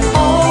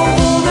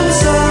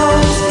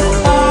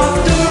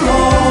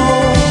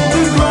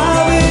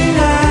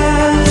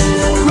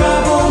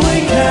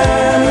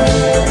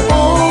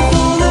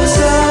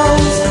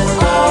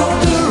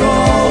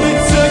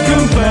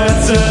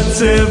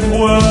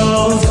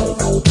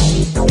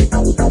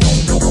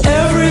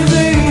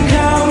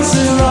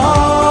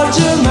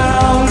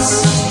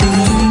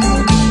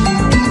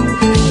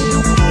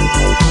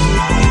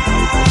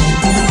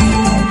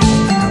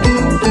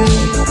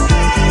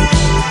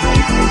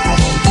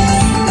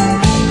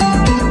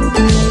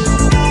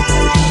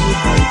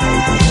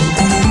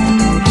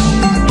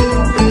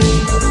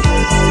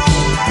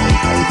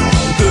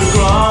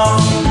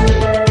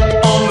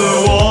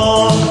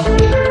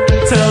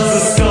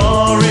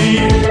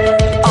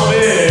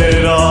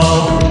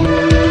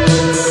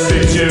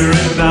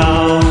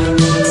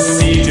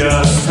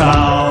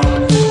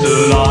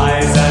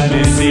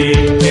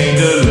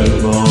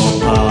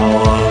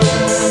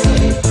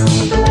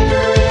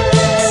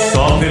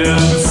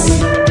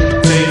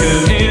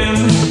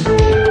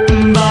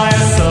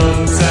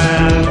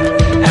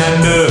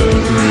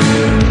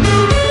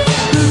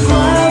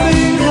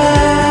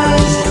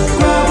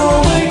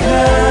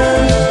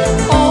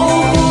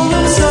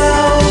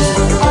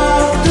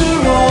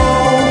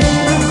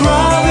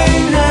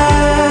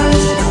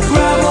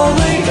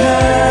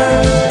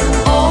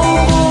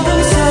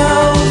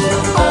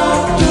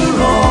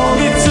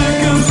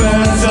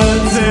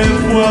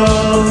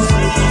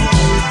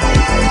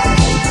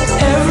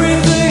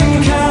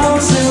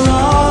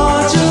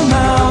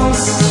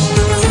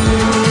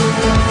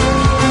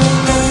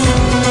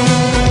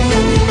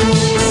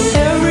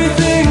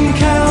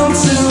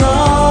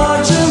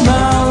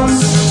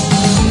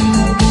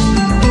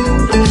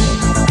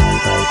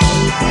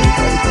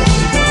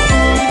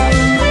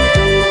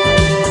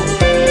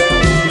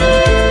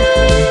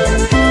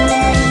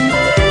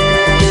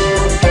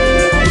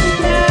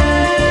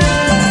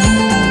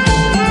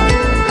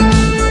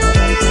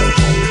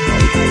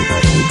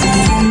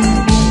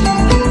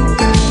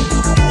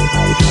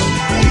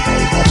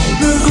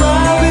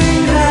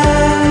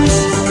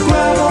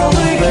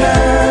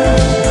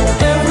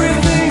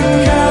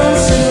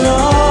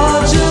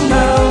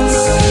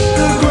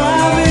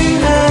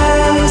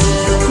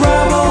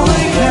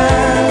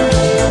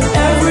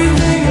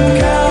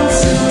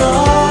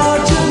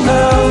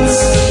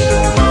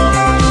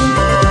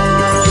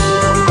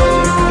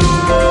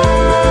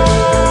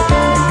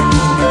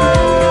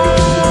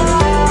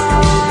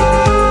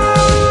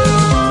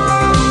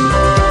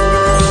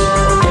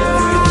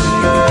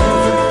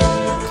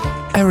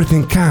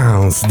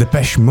 Sounds,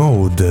 Depeche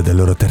Mode, del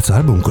loro terzo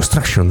album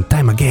Construction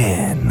Time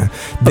Again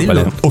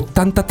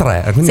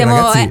dell'83. Quindi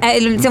ragazzi,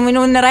 siamo in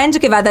un range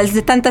che va dal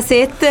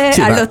 77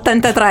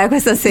 all'83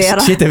 questa sera.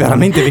 Siete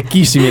veramente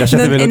vecchissimi,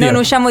 lasciatevelo dire. E non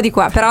usciamo di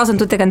qua, però sono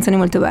tutte canzoni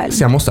molto belle.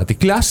 siamo stati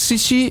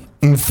classici,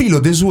 un filo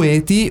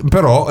desueti,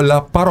 però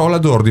la parola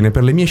d'ordine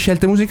per le mie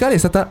scelte musicali è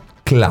stata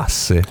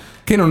classe,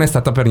 che non è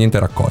stata per niente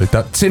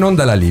raccolta, se non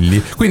dalla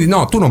Lilli. Quindi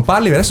no, tu non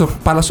parli, adesso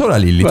parla solo la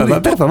Lilli. Ma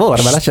per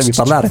favore, ma lasciami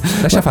parlare.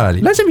 Lascia fare la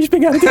Lilli. Lasciami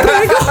spiegare, ti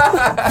prego.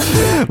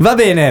 Va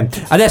bene,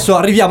 adesso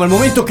arriviamo al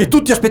momento che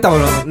tutti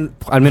aspettavano,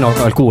 almeno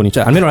alcuni,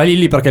 cioè almeno la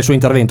Lilli perché è il suo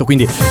intervento,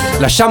 quindi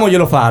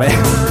lasciamoglielo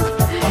fare.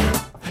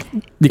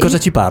 Di cosa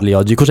ci parli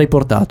oggi? Cosa hai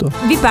portato?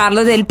 Vi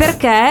parlo del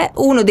perché,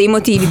 uno dei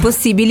motivi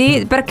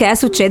possibili perché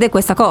succede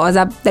questa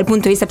cosa dal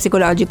punto di vista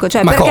psicologico.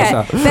 Cioè, Ma perché,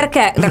 cosa?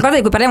 perché la cosa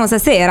di cui parliamo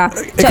stasera.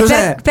 E Cioè,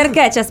 cos'è?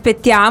 perché ci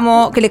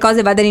aspettiamo che le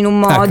cose vadano in un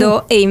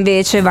modo e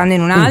invece vanno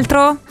in un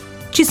altro?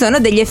 Ci sono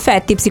degli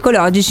effetti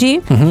psicologici,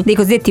 dei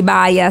cosiddetti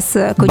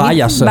bias.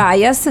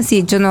 Bias,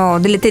 sì, sono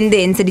delle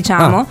tendenze,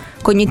 diciamo,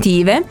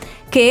 cognitive,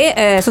 che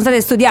sono state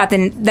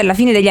studiate dalla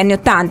fine degli anni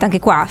 '80, anche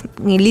qua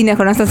in linea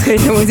con la nostra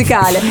scritta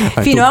musicale,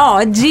 fino a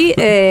oggi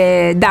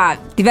da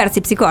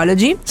diversi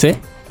psicologi. Sì.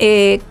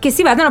 Che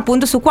si basano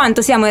appunto su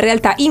quanto siamo in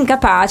realtà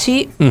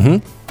incapaci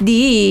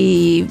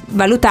di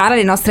valutare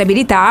le nostre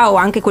abilità o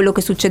anche quello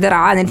che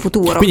succederà nel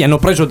futuro. Quindi hanno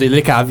preso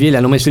delle cavie, le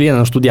hanno messe lì, le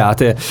hanno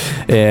studiate.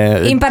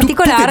 In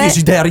particolare, tu che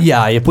desideri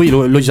hai? E poi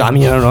lo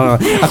esaminano.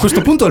 A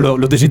questo punto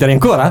lo desideri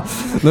ancora?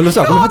 Non lo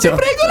so, come facevo?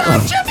 Ti prego,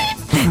 lasciami.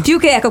 Più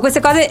che, ecco, queste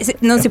cose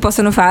non si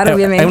possono fare,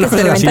 ovviamente. È una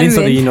cosa da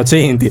silenzio degli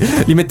innocenti.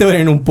 Li mettevano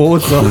in un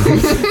pozzo.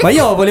 Ma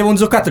io volevo un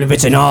giocattolo,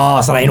 invece no,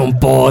 sarai in un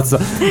pozzo.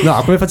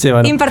 No, come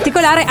facevano? In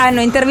particolare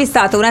hanno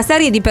intervistato una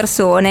serie di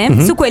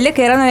persone su quelle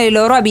che erano le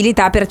loro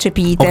abilità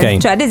percepite. Ok.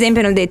 Cioè, ad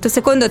esempio, hanno detto: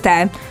 secondo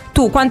te,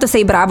 tu quanto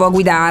sei bravo a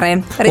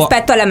guidare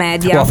rispetto alla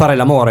media? O a fare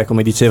l'amore,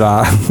 come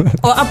diceva.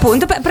 O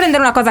appunto per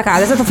prendere una cosa a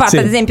caso. È stato fatto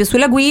ad esempio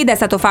sulla guida, è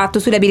stato fatto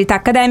sulle abilità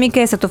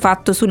accademiche, è stato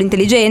fatto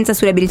sull'intelligenza,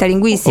 sulle abilità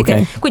linguistiche.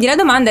 Ok. Quindi la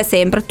domanda è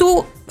sempre: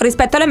 tu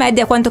rispetto alla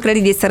media quanto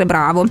credi di essere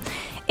bravo?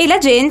 E la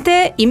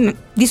gente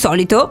di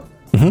solito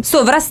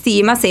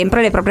sovrastima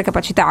sempre le proprie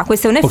capacità.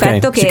 Questo è un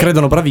effetto che si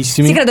credono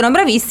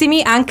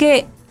bravissimi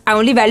anche a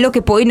un livello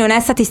che poi non è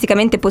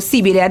statisticamente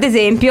possibile. Ad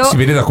esempio, Si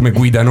vede da come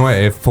guidano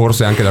e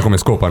forse anche da come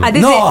scopano.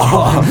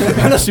 No,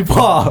 non si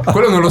può.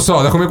 Quello non lo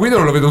so, da come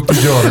guidano lo vedo tutti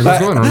i giorni.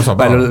 Non lo so.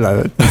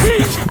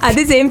 ad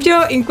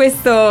esempio, in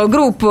questo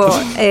gruppo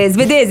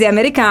svedese e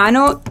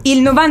americano,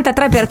 il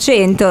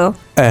 93%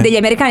 degli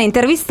americani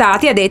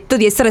intervistati ha detto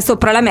di essere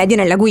sopra la media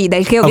nella guida,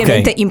 il che è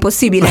ovviamente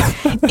impossibile.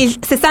 Il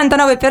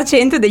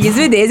 69% degli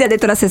svedesi ha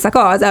detto la stessa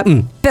cosa.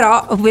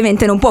 Però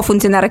ovviamente non può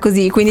funzionare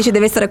così, quindi ci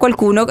deve essere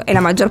qualcuno, e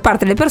la maggior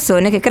parte delle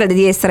persone, che crede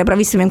di essere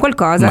bravissimo in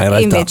qualcosa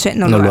e invece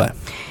non lo è.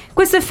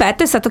 Questo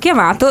effetto è stato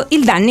chiamato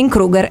il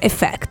Dunning-Kruger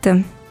effect,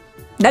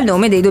 dal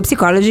nome dei due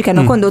psicologi che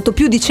hanno condotto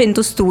più di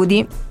 100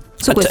 studi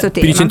su questo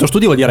tema. Più di 100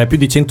 studi vuol dire più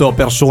di 100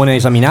 persone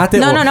esaminate?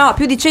 No,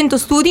 più di 100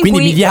 studi in quindi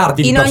cui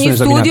miliardi di in persone ogni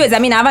studio esaminate.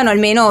 esaminavano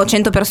almeno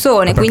 100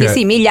 persone, quindi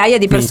sì, migliaia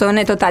di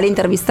persone totali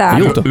intervistate.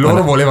 Aiuto.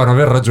 Loro volevano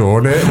aver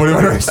ragione,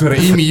 volevano essere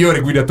i migliori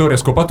guidatori e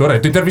scopatori. Ha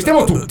detto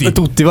intervistiamo tutti,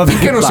 va bene,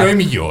 finché non vai. siamo i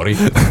migliori.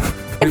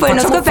 E poi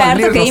hanno Facciamo scoperto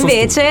fallire il che nostro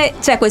invece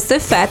c'è questo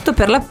effetto,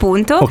 per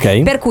l'appunto,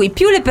 per cui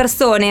più le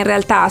persone in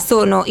realtà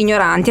sono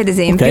ignoranti, ad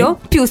esempio,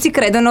 più si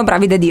credono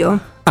bravi da Dio.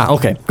 Ah,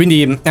 ok.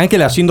 Quindi anche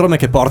la sindrome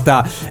che porta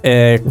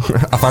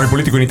a fare il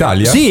politico in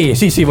Italia?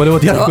 Sì, volevo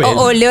dire quello.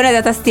 O il leone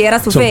da tastiera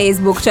su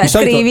Facebook, cioè di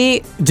solito, scrivi.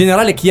 In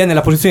generale chi è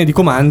nella posizione di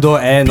comando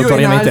è più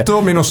notoriamente in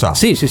alto meno sa.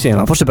 Sì,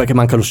 ma forse perché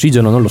manca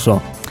l'ossigeno, non lo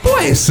so. Può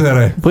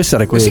essere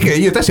quello. Sì, che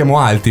io e te siamo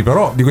alti,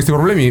 però di questi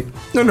problemi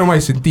non ne ho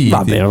mai sentiti.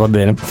 Va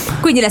bene.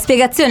 Quindi la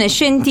spiegazione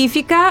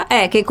scientifica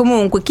è che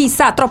comunque chi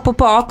sa troppo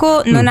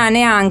poco non ha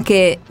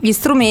neanche gli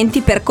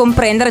strumenti per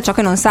comprendere ciò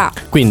che non sa.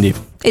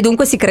 Quindi E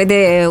dunque si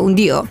crede un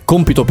dio.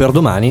 compito per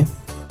domani: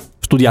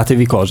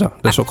 studiatevi cosa?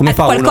 Adesso come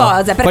fa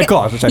qualcosa, perché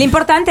cioè,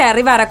 l'importante è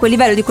arrivare a quel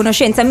livello di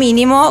conoscenza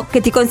minimo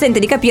che ti consente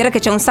di capire che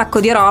c'è un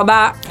sacco di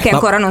roba che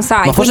ancora non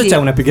sai. Ma forse quindi c'è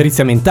una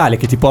pigrizia mentale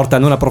che ti porta a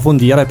non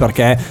approfondire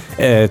perché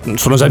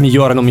sono già il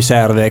migliore, non mi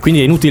serve. Quindi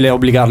è inutile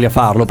obbligarli a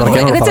farlo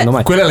perché non lo faranno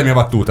mai. Quella è la mia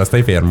battuta,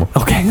 stai fermo.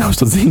 Ok, no,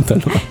 sto zitto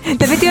allora.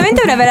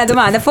 Effettivamente è una bella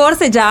domanda.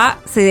 Forse già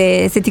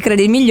se ti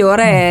credi il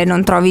migliore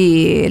non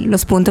trovi lo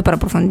spunto per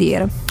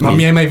approfondire. Ma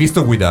mi hai mai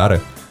visto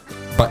guidare?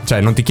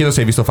 Cioè, non ti chiedo se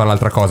hai visto fare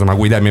l'altra cosa, ma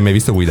guidare mi hai mai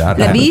visto guidare?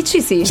 La bici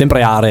sì.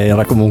 Sempre are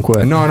era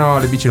comunque. No,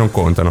 le bici non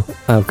contano.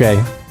 Ah, ok.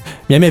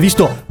 Mi hai mai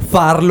visto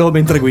farlo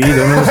mentre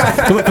guido? Non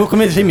lo so.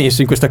 Come sei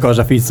messo in questa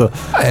cosa, Fizzo?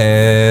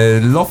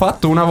 L'ho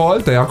fatto una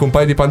volta e anche un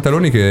paio di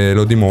pantaloni che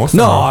lo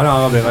dimostrano.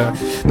 No, vabbè.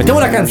 Mettiamo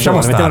una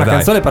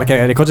canzone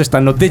perché le cose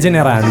stanno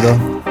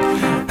degenerando.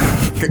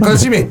 Che cosa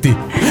ci metti?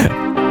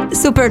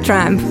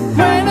 Supertramp.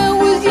 When I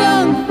was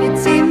young, it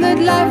seemed that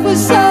life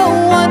was so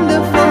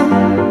wonderful.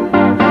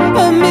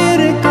 A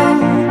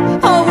miracle,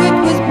 oh it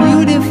was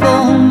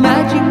beautiful,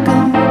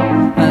 magical.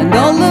 And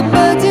all the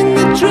birds in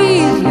the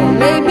trees, yeah,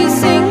 they be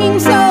singing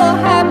so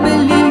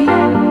happily,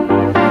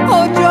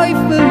 oh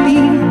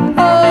joyfully,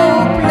 oh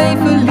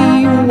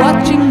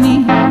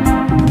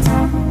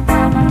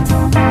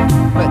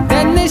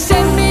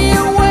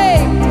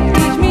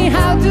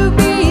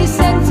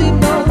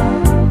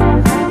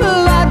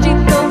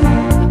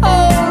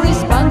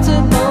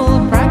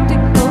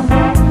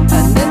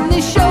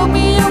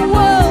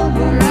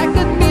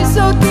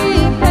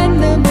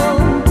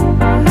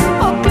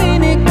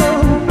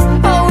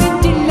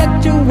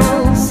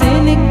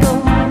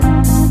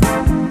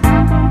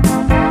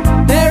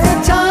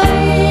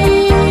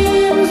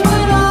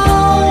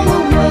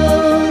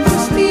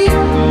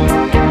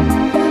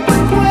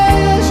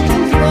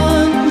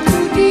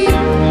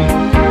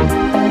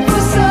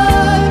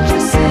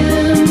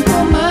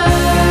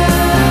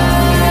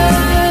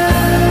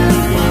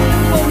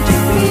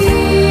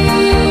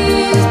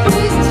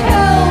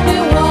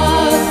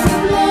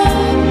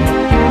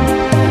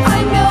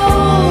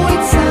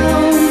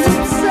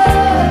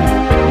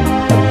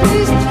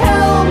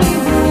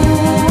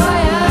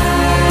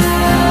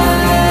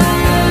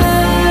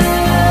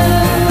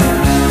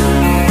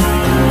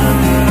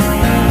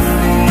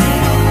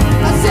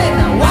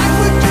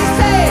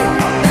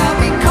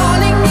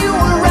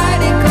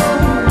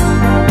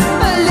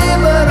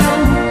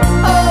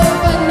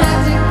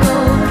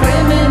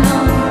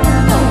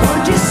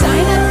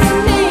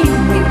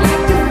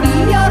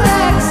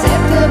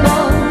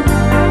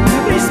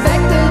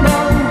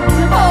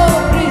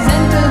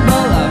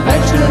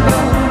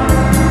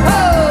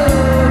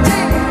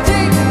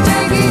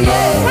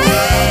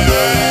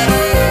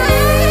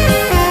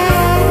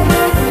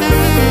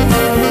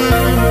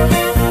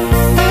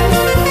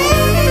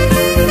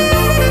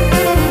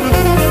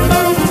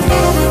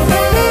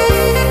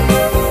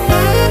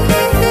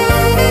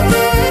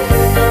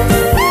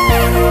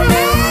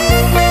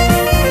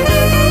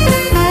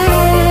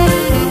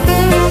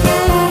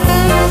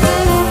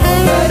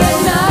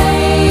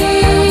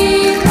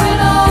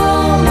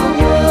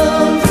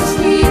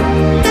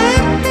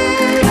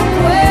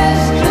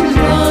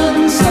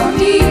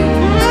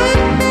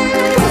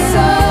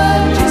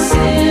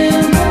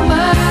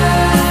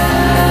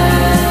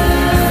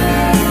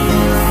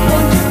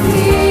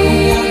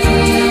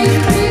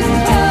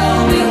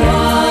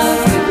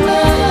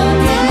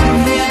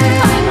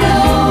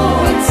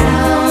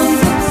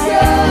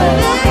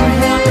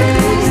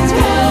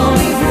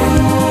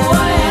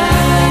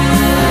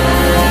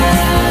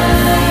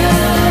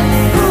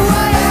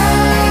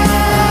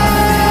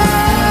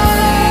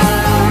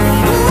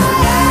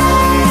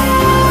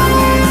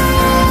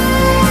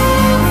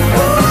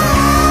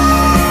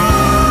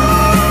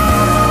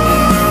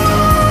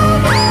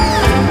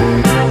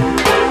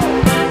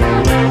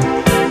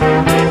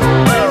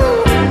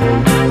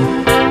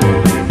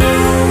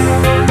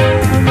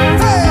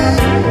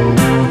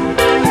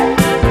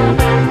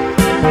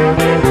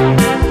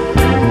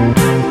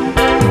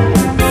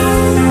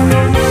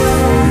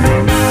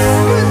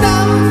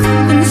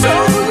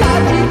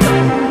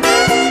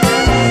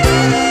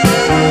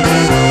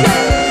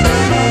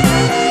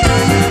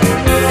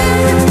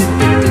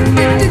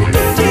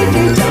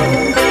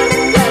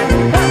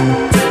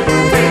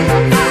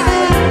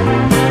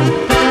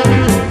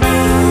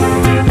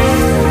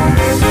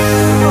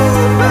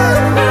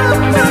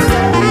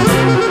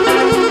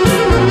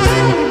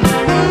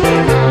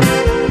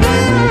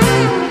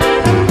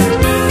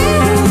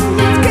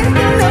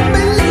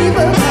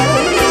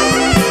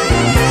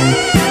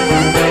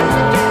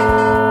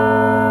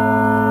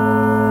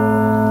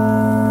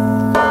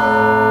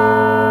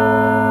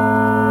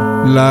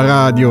la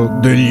radio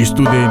degli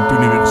studenti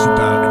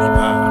universitari di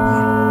Parma.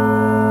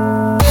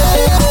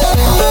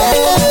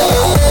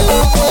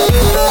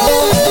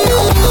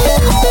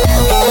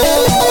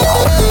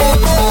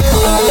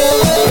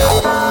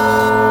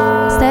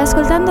 Stai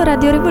ascoltando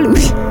Radio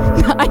Revolution?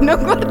 Dai,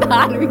 non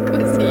guardarmi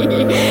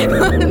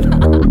così.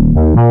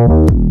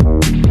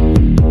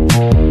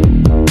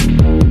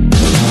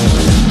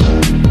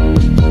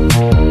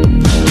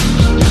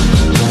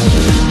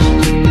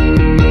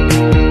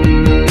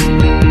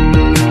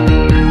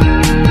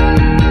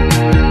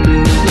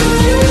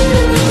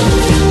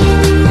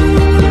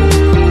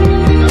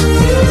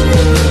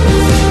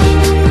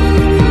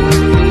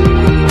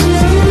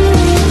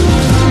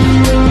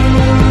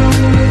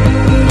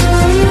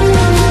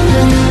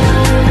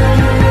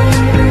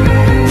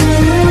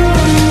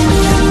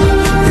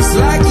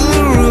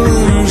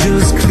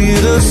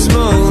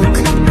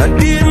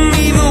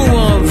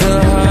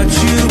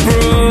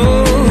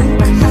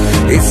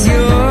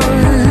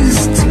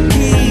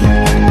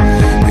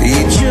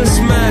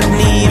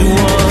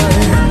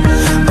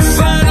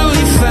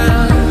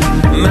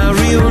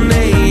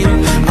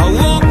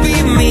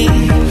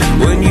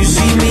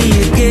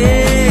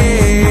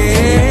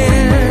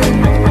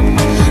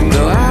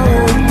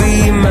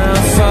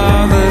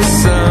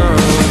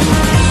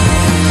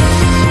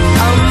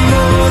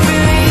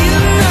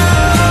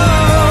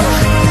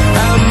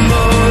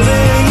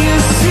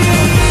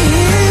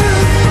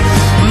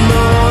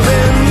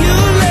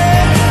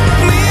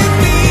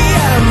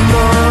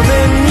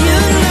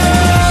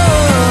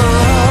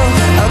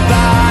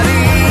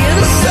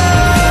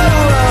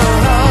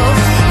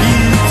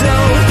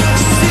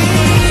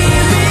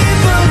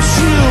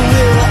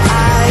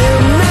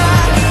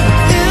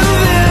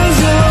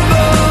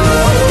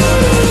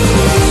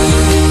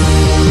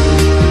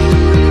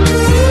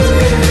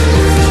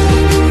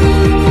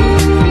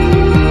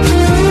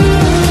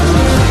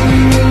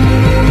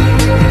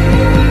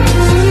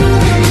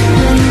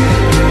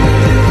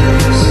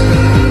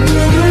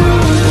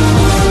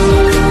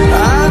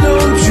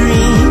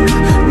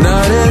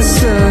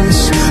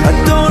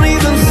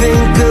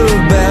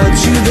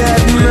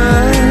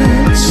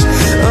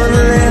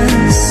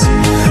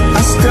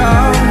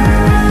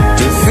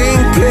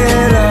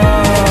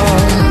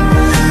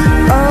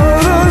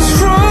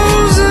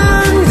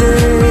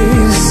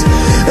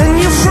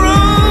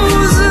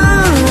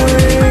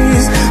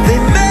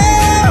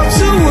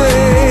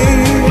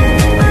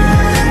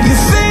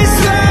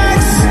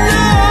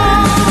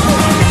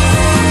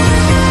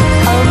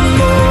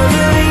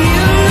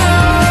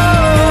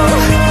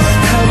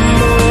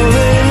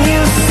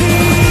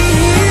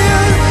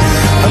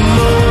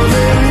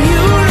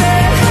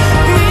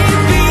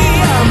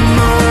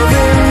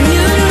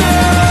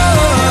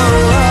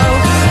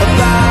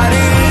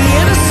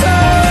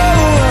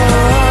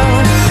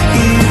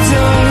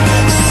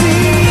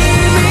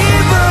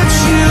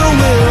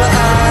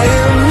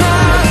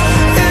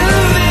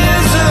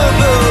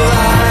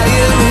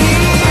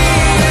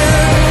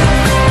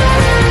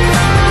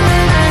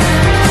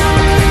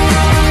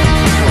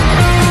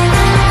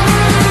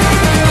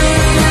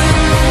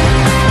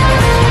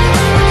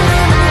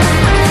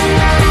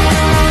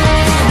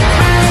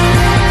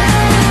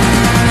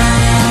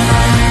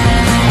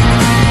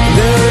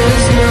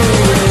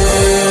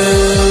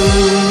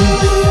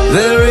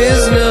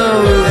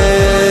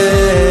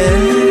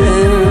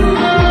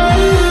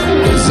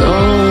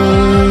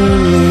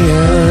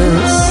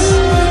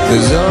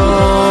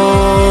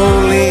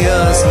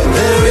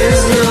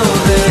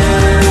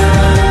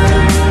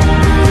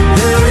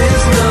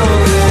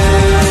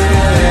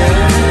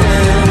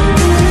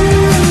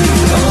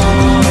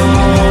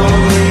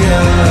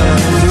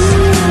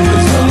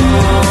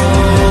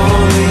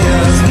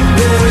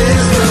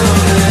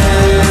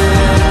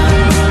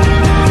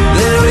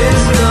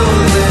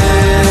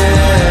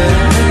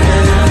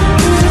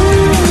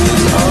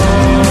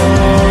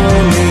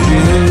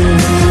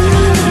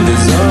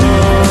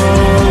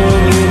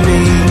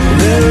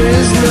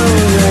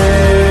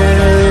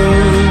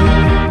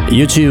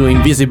 You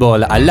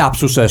Invisible al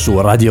Lapsus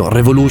su Radio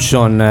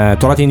Revolution,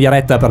 tornati in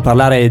diretta per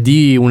parlare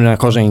di una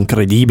cosa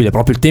incredibile,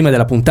 proprio il tema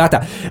della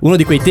puntata, uno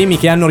di quei temi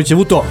che hanno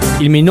ricevuto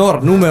il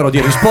minor numero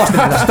di risposte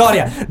nella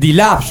storia di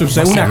Lapsus,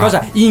 è una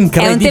cosa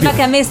incredibile. È un tema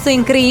che ha messo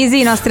in crisi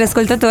i nostri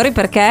ascoltatori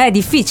perché è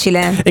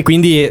difficile. E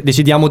quindi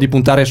decidiamo di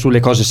puntare sulle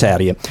cose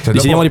serie, cioè,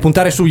 decidiamo di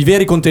puntare sui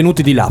veri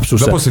contenuti di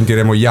Lapsus. Dopo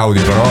sentiremo gli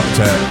audio, però,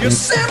 cioè,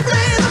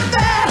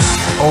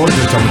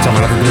 oggi ci ha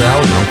mandato 2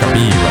 audio, non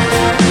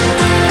capiva.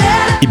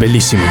 I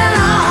bellissimi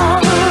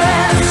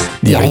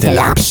di Rete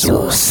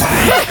Lapsus.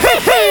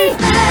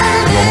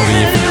 L'uomo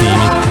degli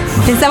effettini.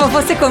 Pensavo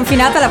fosse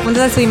confinata la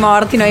puntata sui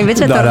morti, no,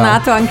 invece è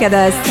tornato anche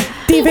adesso.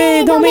 Ti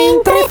vedo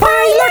mentre fai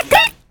la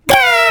cacca.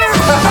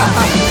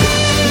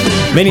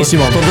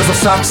 Benissimo. Con questo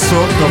sax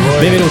sotto.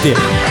 Benvenuti.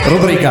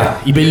 Rubrica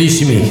I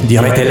bellissimi di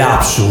Rete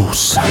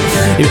Lapsus.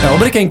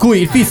 Rubrica in cui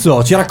il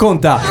Fizzo ci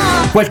racconta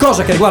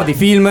qualcosa che riguarda i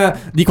film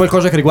di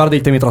qualcosa che riguarda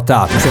i temi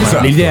trattati. Insomma,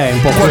 esatto. L'idea è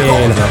un po'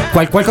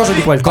 quella. Qualcosa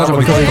di qualcosa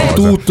di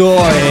tutto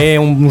e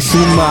un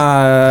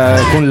summa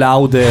con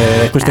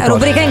laude queste cose.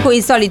 Rubrica in cui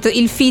di solito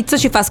il Fizzo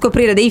ci fa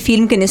scoprire dei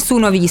film che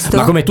nessuno ha visto.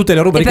 Ma come tutte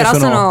le rubriche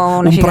sono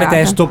un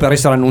pretesto per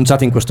essere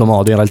annunciate in questo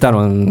modo. In realtà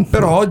non.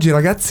 Però oggi,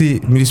 ragazzi,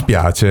 mi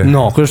dispiace.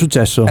 No, cosa è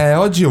successo?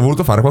 Oggi ho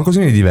voluto fare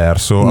qualcosina di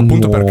diverso.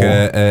 Appunto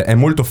perché è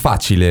molto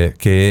facile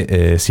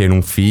che sia in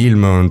un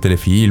film, un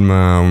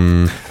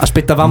telefilm,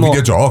 aspettavamo un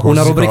videogioco,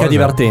 una rubrica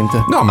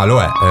divertente. No, ma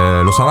lo è,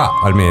 lo sarà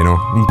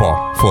almeno un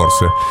po',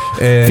 forse.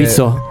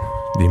 Fizzo,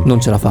 dimmi. non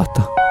ce l'ha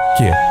fatta.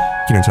 Chi è?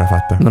 Chi non ce l'ha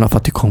fatta? Non ha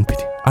fatto i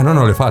compiti. Ah no,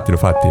 l'ho fatti.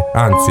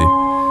 Anzi,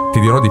 ti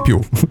dirò di più.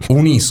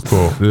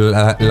 Unisco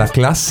la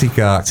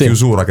classica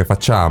chiusura che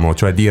facciamo,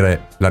 cioè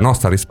dire la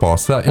nostra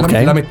risposta,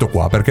 e la metto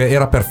qua perché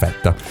era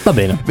perfetta. Va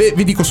bene.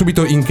 Vi dico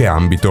subito in che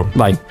ambito.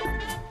 Vai.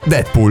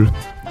 Deadpool,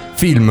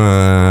 film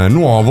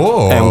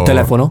nuovo. È un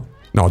telefono?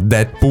 No,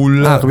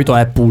 Deadpool. Ah, ho capito,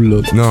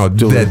 Apple. No,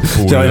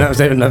 Deadpool.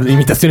 Cioè,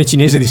 un'imitazione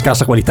cinese di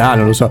scarsa qualità,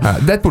 non lo so.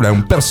 Deadpool è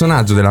un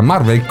personaggio della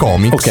Marvel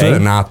Comics,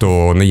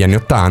 nato negli anni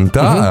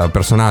 80,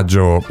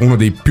 personaggio uno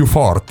dei più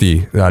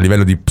forti a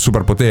livello di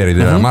superpoteri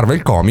della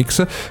Marvel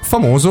Comics,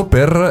 famoso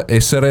per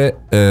essere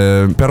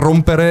per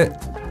rompere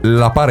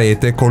la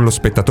parete con lo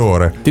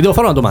spettatore. Ti devo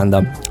fare una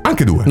domanda.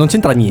 Anche due. Non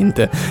c'entra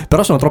niente,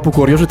 però sono troppo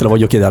curioso e te la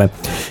voglio chiedere.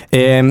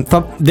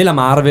 Della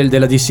Marvel,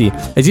 della DC,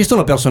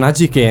 esistono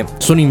personaggi che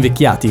sono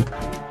invecchiati?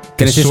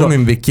 Che nel senso, sono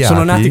invecchiati?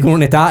 Sono nati con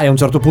un'età e a un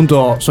certo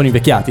punto sono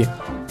invecchiati?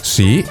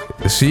 Sì,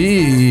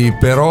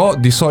 però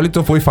di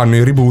solito poi fanno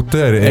i reboot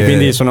e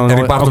quindi e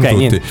ripartono tutti.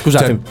 Niente,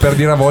 scusate. Cioè, per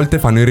dire, a volte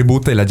fanno i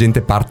reboot e la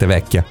gente parte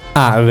vecchia.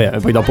 Ah, vabbè,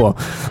 poi dopo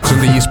sono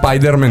degli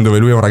Spider-Man dove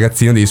lui è un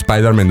ragazzino, degli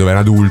Spider-Man dove è un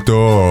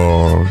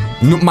adulto,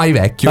 mai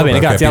vecchio. Va bene,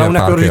 grazie, era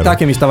una curiosità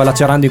che mi stava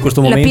lacerando in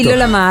questo momento. La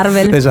pillola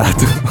Marvel.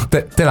 Esatto.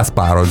 Te la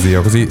sparo,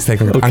 zio, così stai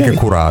anche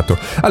curato.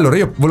 Allora,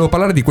 io volevo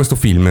parlare di questo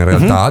film in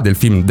realtà, del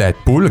film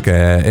Deadpool,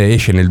 che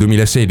esce nel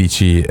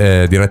 2016,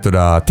 diretto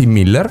da Tim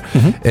Miller.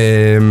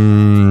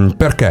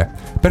 Perché?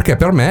 Perché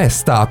per me è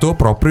stato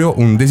proprio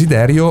un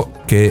desiderio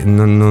che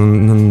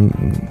non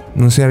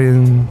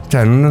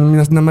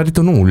mi ha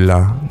detto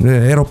nulla.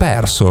 Ero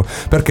perso.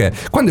 Perché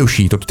quando è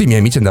uscito tutti i miei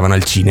amici andavano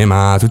al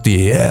cinema,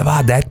 tutti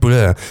va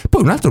Deadpool.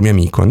 Poi un altro mio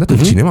amico è andato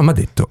al cinema e mi ha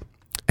detto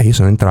io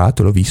sono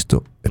entrato, l'ho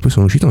visto e poi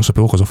sono uscito e non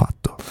sapevo cosa ho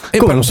fatto. E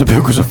come non sapevo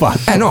cosa ho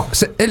fatto? No,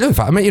 e lui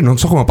fa, ma io non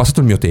so come ho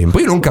passato il mio tempo.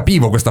 Io non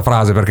capivo questa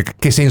frase, perché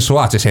che senso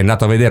ha? Cioè, sei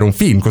andato a vedere un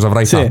film, cosa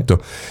avrai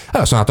fatto?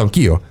 Allora sono andato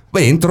anch'io.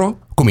 Entro,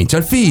 comincia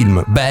il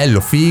film,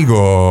 bello,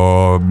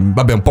 figo,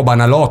 vabbè, un po'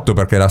 banalotto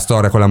perché la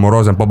storia con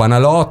l'amorosa è un po'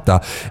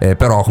 banalotta,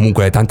 però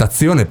comunque tanta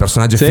azione, il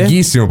personaggio è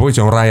fighissimo. Poi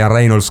c'è un Ryan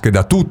Reynolds che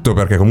dà tutto,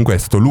 perché comunque è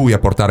stato lui a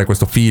portare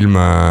questo film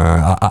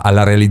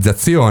alla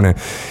realizzazione.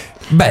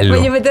 Bello.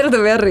 Voglio vedere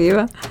dove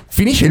arriva.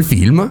 Finisce il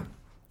film,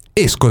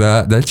 esco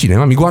dal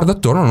cinema, mi guardo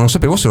attorno, non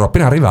sapevo se ero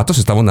appena arrivato o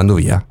se stavo andando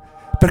via.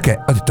 Perché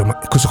ho detto, ma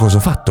cosa ho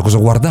fatto? Cosa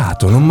ho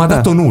guardato? Non mi ha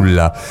dato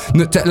nulla.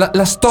 Cioè,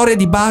 la storia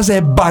di base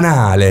è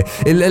banale.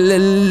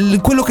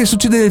 Quello che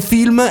succede nel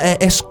film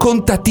è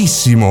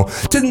scontatissimo.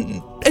 Cioè,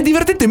 è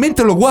divertente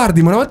mentre lo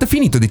guardi, ma una volta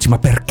finito dici, ma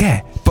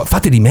perché?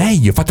 Fate di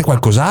meglio, fate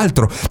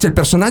qualcos'altro. Cioè, il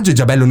personaggio è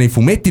già bello nei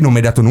fumetti, non mi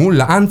hai dato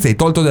nulla. Anzi, hai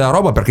tolto della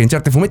roba, perché in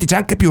certi fumetti c'è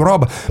anche più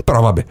roba. Però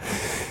vabbè.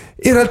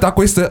 In realtà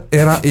questo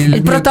era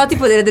il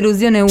prototipo della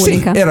delusione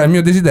unica. Sì, era il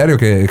mio desiderio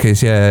che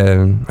si è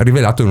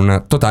rivelato in una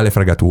totale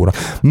fregatura.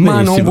 Ma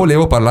benissimo. Non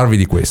volevo parlarvi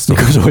di questo.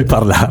 Di cosa vuoi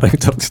parlare a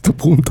un certo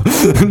punto?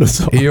 Non lo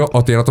so. Io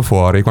ho tirato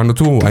fuori, quando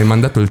tu hai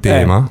mandato il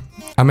tema,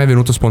 a me è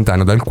venuto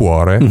spontaneo dal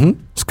cuore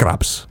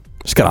Scrubs.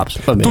 Va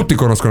bene. Tutti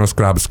conoscono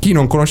Scrubs. Chi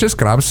non conosce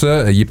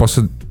Scrubs, gli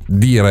posso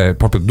dire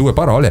proprio due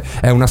parole.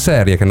 È una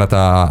serie che è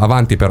andata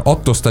avanti per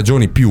 8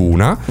 stagioni più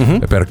una,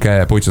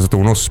 perché poi c'è stato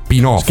uno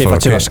spin-off che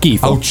faceva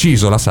schifo, ha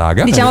ucciso la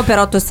saga. Diciamo per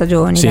 8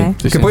 stagioni,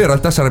 che poi in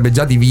realtà sarebbe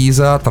già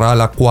divisa tra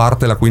la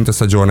quarta e la quinta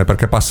stagione,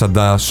 perché passa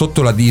da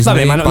sotto la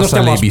Disney. Vabbè, ma non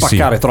stiamo a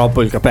spaccare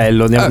troppo il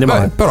capello,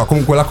 però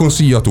comunque la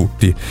consiglio a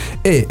tutti.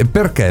 E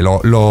perché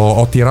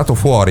ho tirato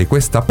fuori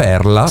questa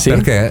perla?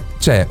 Perché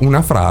c'è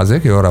una frase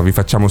che ora vi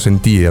facciamo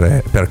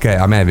sentire, perché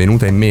a me è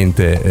venuta in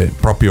mente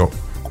proprio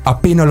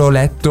appena l'ho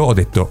letto. Ho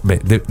detto,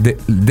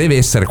 deve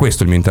essere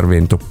questo il mio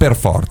intervento, per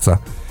forza.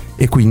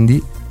 E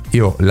quindi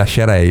io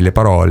lascerei le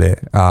parole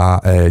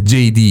a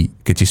JD,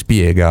 che ci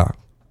spiega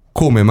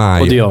come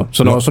mai. Oddio,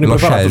 sono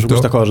impreparato su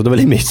questa cosa. Dove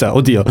l'hai messa?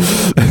 Oddio.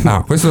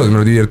 Questo me lo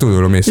devi dire tu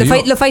dove l'ho messa.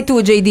 Lo fai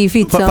tu, JD,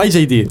 Fizzo. Fai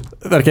JD,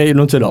 perché io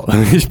non ce l'ho.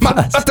 Ma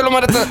te l'ho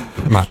mandato.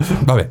 Ma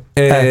vabbè.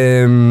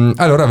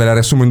 Allora ve la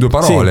riassumo in due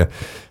parole.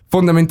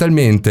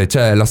 Fondamentalmente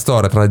c'è la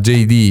storia tra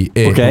JD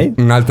e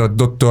un'altra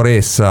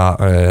dottoressa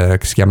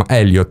che si chiama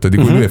Elliot, di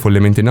cui lui è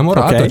follemente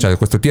innamorato. C'è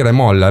questo tira e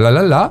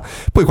molla,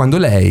 Poi quando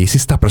lei si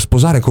sta per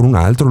sposare con un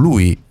altro,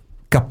 lui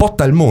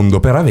cappotta il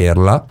mondo per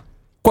averla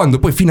Quando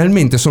poi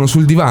finalmente sono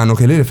sul divano,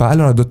 che lei le fa: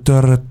 allora,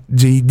 dottor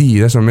JD,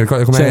 adesso non mi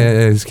ricordo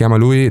come si chiama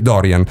lui,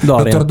 Dorian.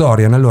 Dottor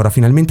Dorian, allora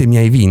finalmente mi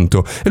hai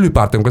vinto. E lui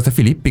parte con questa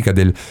filippica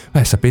del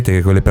sapete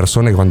che quelle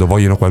persone che quando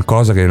vogliono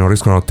qualcosa che non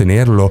riescono a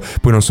ottenerlo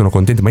poi non sono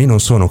contenti, ma io non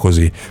sono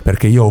così,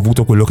 perché io ho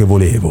avuto quello che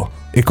volevo.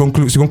 E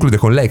si conclude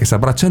con lei che si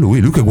abbraccia a lui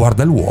che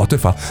guarda il vuoto e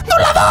fa: non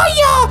la voglio!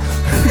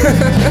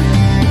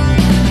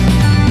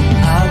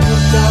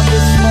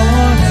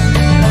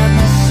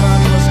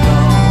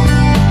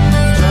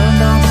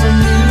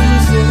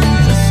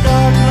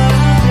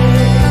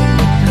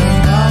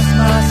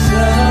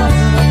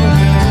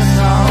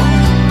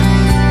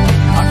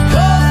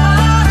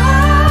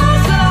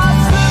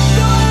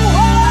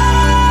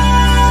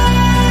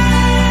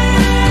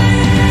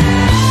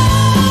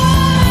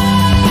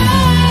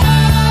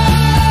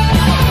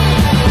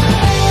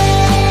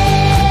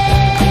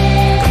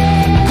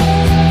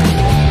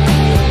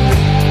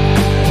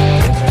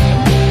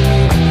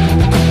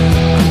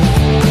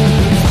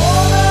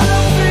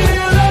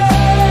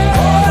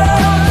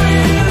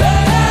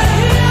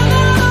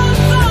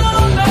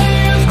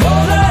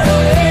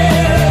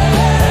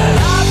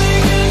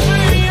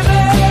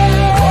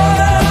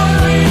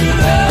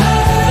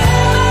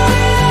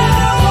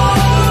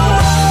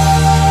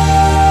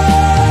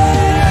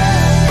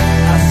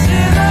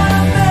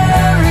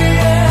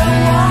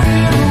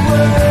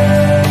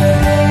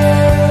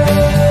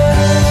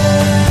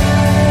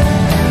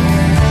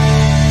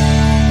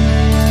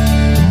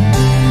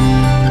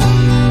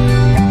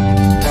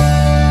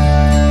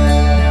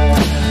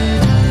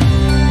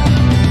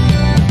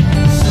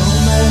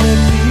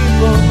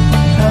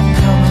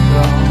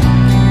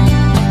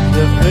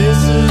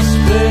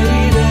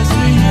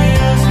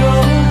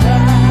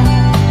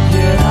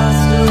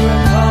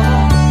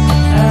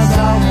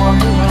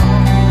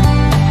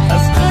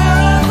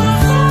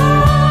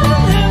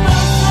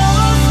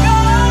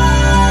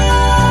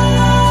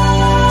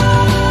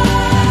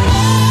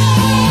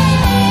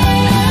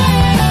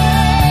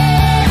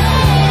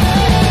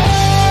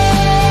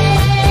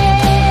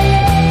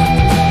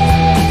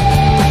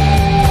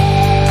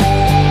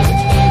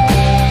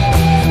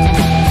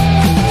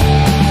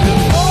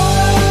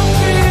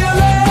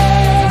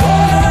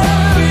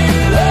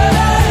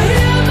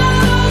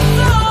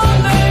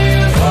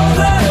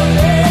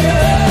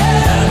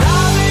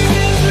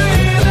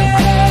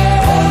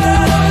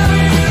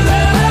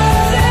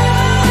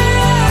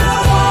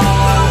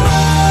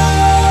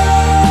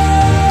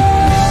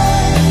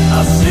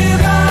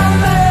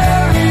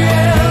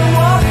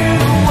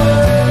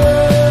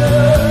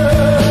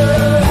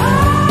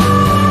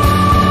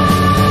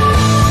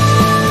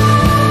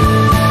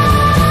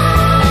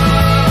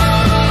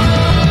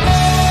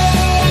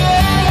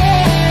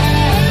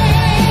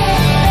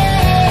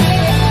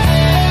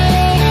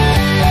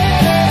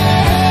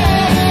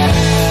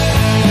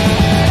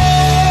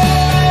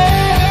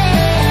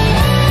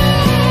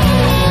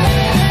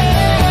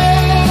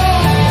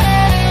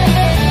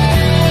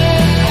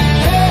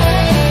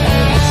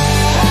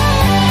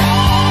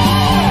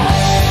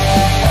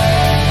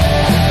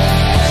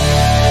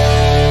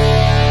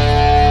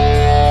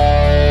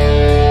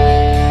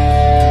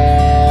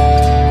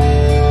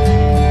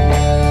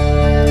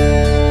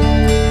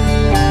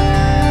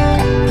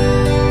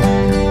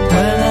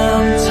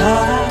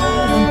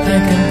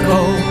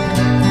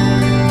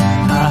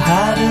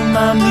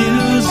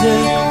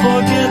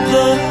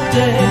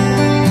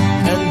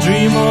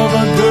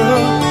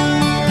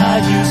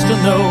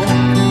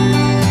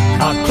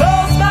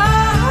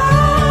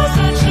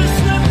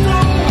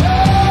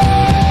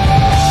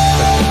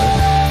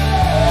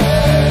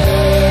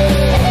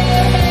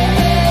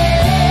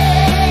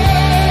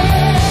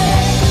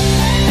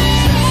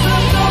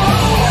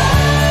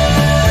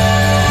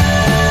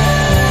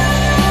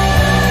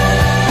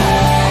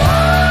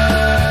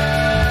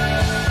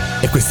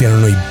 Questi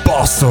erano i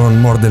Boston,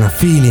 More Than a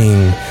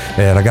Feeling.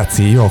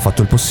 Ragazzi, io ho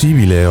fatto il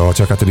possibile, ho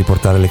cercato di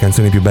portare le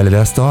canzoni più belle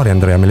della storia.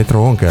 Andrea me le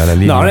tronca, la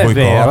linea. No, non è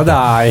vero,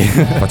 dai.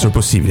 Faccio il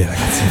possibile,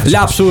 ragazzi.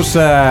 Lapsus,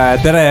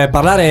 per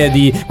parlare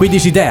di quei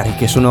desideri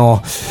che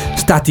sono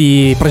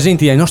stati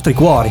presenti nei nostri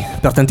cuori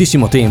per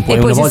tantissimo tempo. E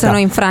poi si sono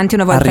infranti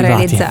una volta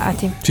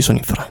realizzati. Si sono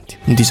infranti.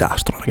 Un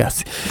disastro,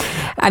 ragazzi.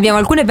 Abbiamo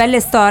alcune belle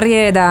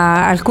storie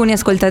da alcuni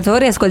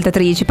ascoltatori e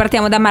ascoltatrici.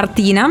 Partiamo da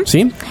Martina,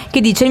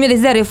 che dice: il mio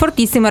desiderio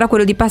fortissimo era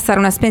quello di passare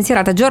una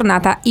spensierata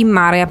giornata in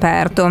mare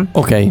aperto.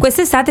 Ok.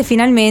 Quest'estate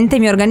finalmente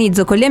mi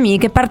organizzo con le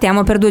amiche e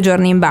partiamo per 2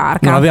 giorni in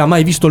barca. Non aveva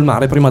mai visto il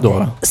mare prima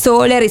d'ora.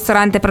 Sole,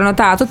 ristorante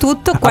prenotato,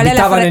 tutto.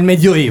 Abitava nel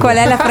Medioevo. Qual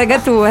è la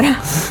fregatura?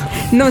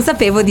 Non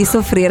sapevo di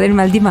soffrire il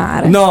mal di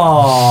mare.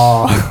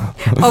 No!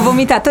 Ho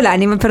vomitato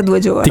l'anima per 2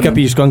 giorni. Ti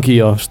capisco,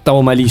 anch'io.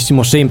 Stavo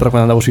malissimo sempre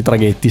quando andavo sui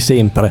traghetti,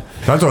 sempre.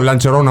 Tra l'altro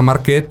lancerò una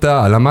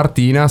marchetta. La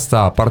Martina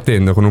sta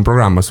partendo con un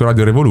programma su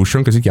Radio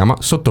Revolution che si chiama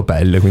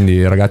Sottopelle.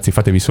 Quindi ragazzi,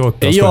 fatevi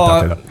sotto, e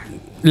ascoltatela.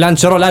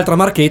 lancerò l'altra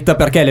marchetta,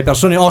 perché le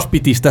persone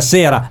ospiti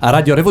stasera a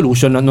Radio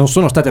Revolution non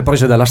sono state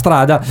prese dalla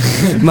strada,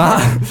 ma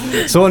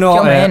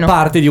sono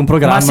parte di un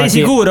programma. Ma sei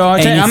sicuro?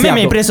 Cioè, a me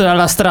mi hai preso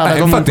dalla strada.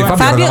 Infatti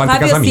Fabio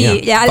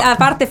sì, a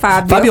parte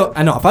Fabio.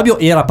 Fabio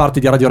era parte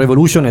di Radio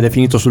Revolution ed è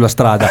finito sulla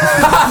strada.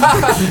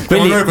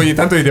 Quelli, noi ogni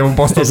tanto gli diamo un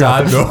posto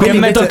caldo. Che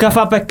me tocca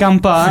fa per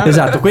campare.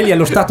 Esatto, quelli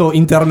allo stato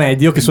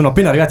intermedio, che sono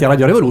appena arrivati a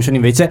Radio Revolution,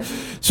 invece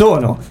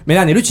sono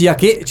Melania e Lucia,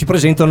 che ci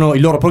presentano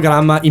il loro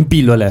programma in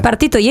pillole.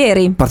 Partito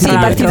ieri.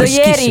 Partito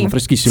ieri.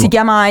 Freschissimo. Si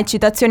chiama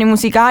Eccitazioni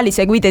Musicali.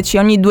 Seguiteci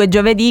ogni 2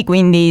 giovedì.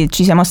 Quindi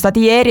ci siamo stati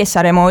ieri e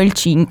saremo il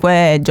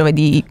 5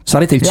 giovedì.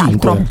 Sarete il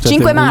 5.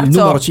 5 marzo. Il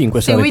numero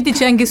 5.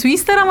 Seguiteci anche su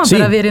Instagram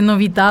per avere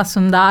novità,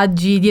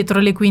 sondaggi, dietro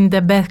le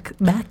quinte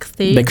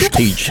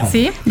backstage.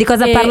 Sì. Di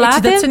cosa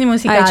parlate? Citazioni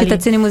musicali.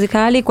 Citazioni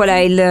musicali. Qual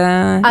è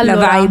la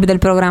vibe del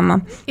programma?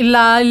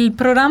 Il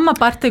programma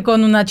parte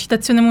con una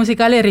citazione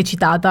musicale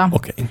recitata.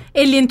 Ok.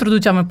 E lì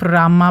introduciamo il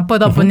programma. Poi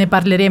dopo ne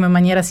parleremo in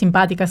maniera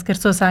simpatica,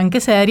 scherzosa, anche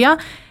seria.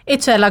 E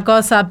c'è la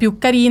cosa più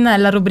carina, è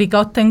la rubrica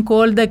Hot and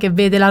Cold, che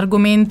vede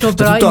l'argomento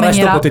però tutto in il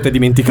resto maniera... potete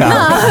dimenticare.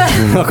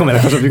 No, come la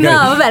cosa più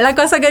carina. No, vabbè, la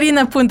cosa carina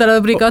è appunto la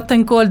rubrica Hot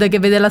and Cold, che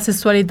vede la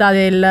sessualità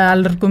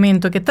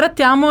dell'argomento che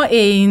trattiamo,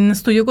 e in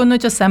studio con noi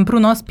c'è sempre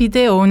un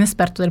ospite o un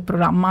esperto del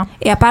programma.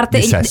 E a parte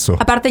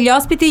gli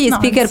ospiti, gli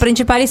speaker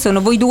principali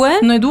sono voi due?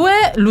 Noi due,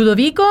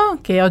 Ludovico,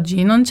 che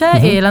oggi non c'è,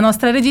 e la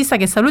nostra regista,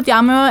 che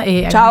salutiamo.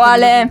 E ciao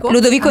Ale.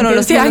 Ludovico non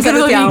lo salutiamo.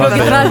 Ludovico,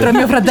 che tra l'altro è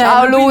mio fratello.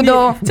 Ciao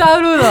Ludo. Ciao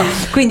Ludo.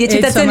 Quindi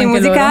citazioni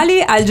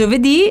musicali al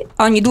giovedì,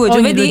 ogni due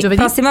giovedì,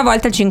 prossima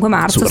volta il 5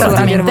 marzo su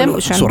Radio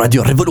Revolution. Su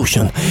Radio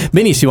Revolution.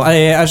 Benissimo,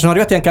 sono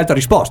arrivate anche altre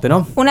risposte,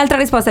 no? Un'altra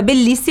risposta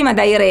bellissima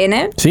da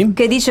Irene,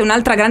 che dice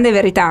un'altra grande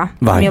verità,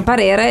 a mio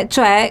parere,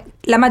 cioè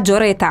la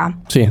maggiore età.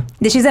 Sì.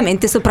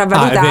 Decisamente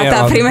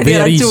sopravvalutata prima di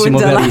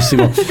raggiungerla.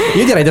 Verissimo.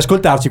 Io direi di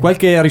ascoltarci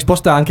qualche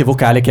risposta anche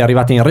vocale che è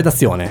arrivata in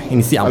redazione.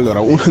 Iniziamo.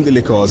 Allora, una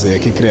delle cose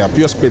che crea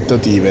più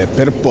aspettative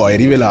per poi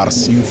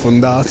rivelarsi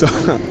infondata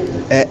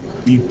è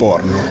il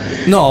porno.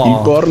 No. Il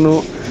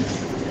porno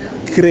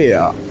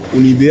crea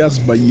un'idea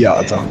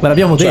sbagliata. Ma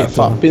l'abbiamo detto.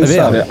 Fa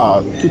pensare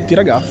a tutti i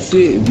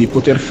ragazzi di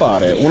poter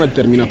fare una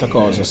determinata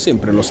cosa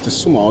sempre allo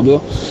stesso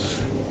modo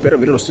per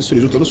avere lo stesso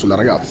risultato sulla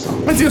ragazza.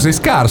 Ma zio, sei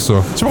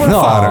scarso. C'è poco da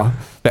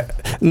fare.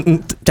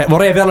 Cioè,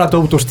 vorrei avere la tua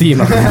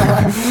autostima.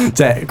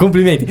 Cioè,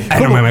 complimenti.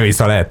 Non mi hai mai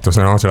visto a letto,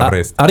 se no ce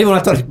l'avresti. Arriva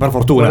un'altra, per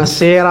fortuna.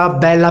 Buonasera,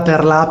 bella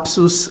per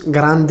Lapsus,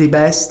 grandi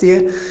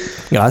bestie.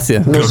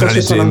 Grazie. Non so se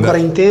sono ancora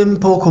in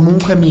tempo.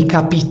 Comunque mi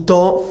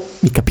capitò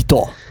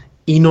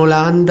in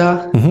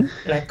Olanda.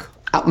 Ecco.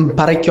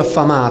 Parecchio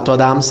affamato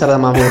ad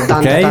Amsterdam, avevo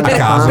tanta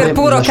fame. Per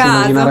puro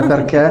caso.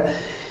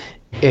 Perché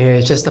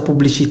c'è sta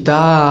pubblicità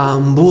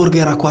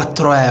hamburger a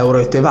 4 euro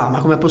e te va, ma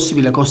com'è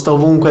possibile? Costa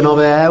ovunque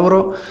 9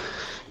 euro.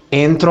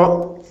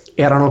 Entro,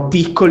 erano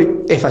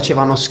piccoli e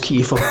facevano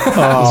schifo.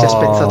 Mi si è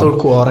spezzato il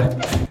cuore.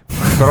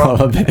 Però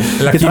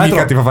la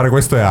chimica ti fa fare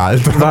questo e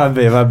altro.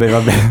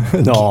 Vabbè.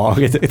 No,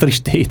 che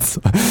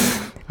tristezza.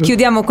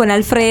 Chiudiamo con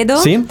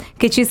Alfredo,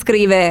 che ci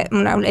scrive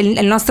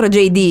il nostro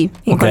JD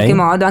in qualche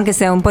modo, anche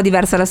se è un po'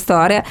 diversa la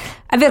storia: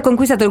 aver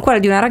conquistato il cuore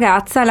di una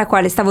ragazza alla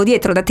quale stavo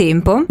dietro da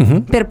tempo,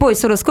 per poi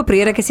solo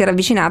scoprire che si era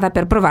avvicinata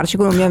per provarci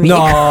con un mio amico.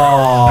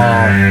 No.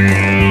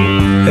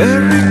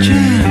 Every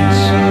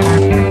chance that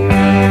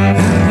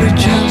I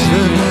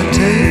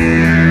take,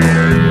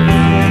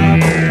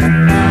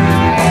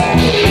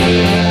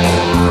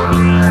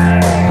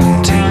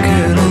 take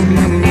it on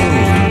the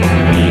road,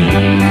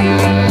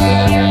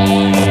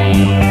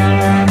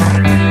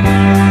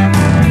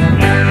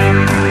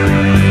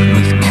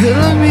 with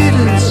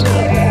kilometers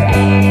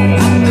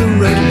and the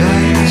red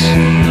lights.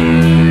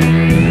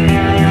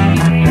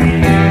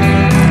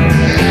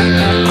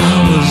 I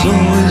was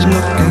always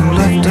looking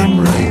left and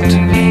right.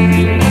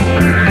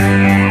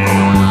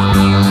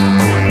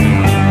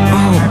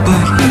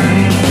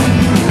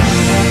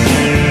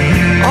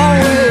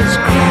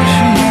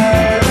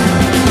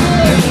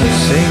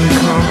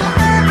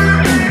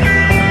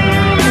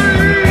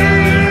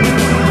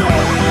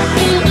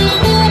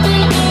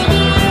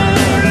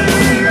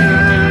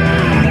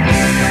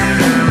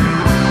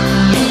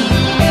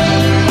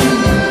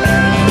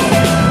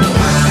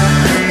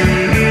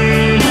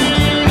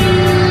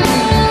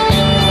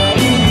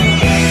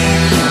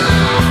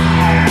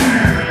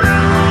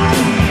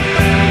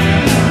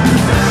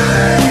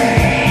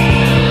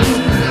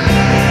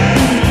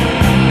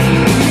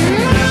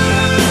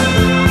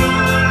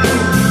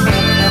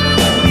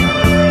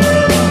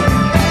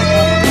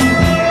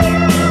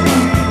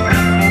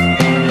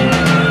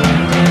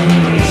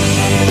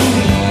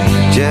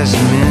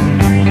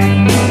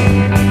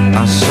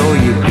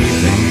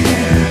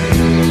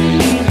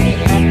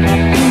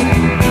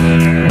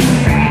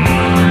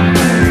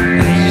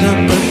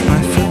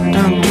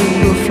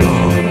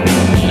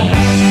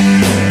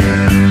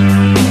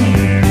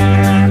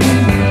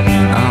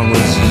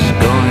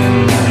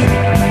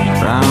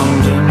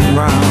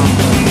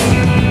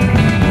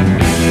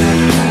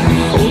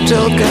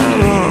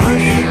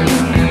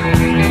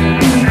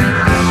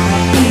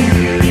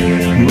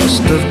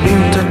 must have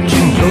been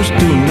touching close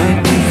to 94.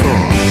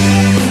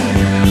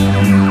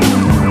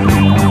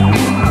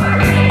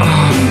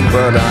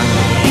 But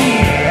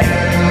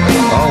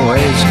I'm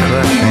always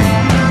crashing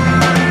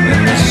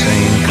in the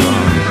same car.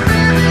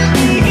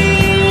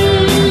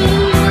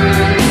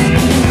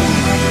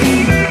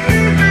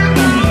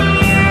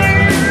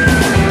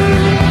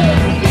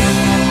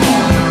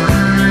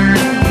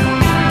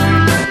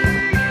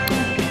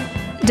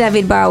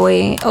 David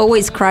Bowie,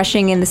 Always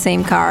Crashing in the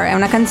Same Car. È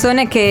una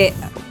canzone che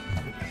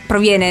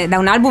proviene da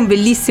un album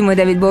bellissimo di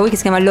David Bowie che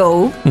si chiama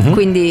Low,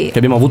 quindi che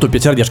abbiamo avuto il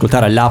piacere di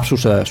ascoltare al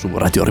Lapsus su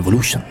Radio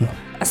Revolution.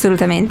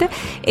 Assolutamente.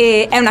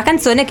 E è una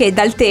canzone che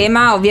dal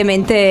tema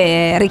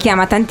ovviamente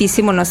richiama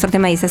tantissimo il nostro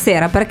tema di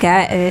stasera,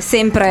 perché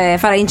sempre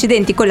fare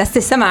incidenti con la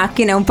stessa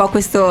macchina è un po'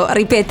 questo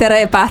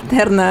ripetere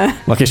pattern.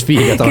 Ma che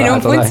sfiga, tra che non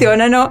l'altro,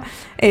 funzionano.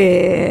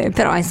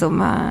 Però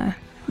insomma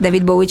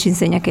David Bowie ci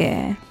insegna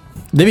che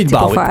David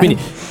Bowie, quindi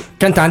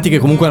cantanti che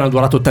comunque hanno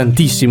durato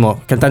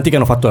tantissimo, cantanti che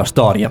hanno fatto la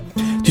storia.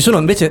 Ci sono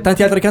invece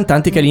tanti altri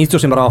cantanti che all'inizio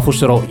sembrava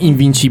fossero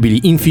invincibili,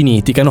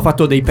 infiniti, che hanno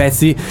fatto dei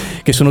pezzi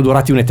che sono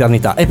durati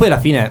un'eternità e poi alla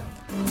fine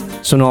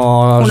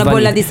sono una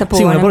bolla di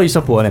sapone. Sì, una bolla di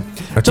sapone.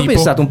 Ci ho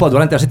pensato un po'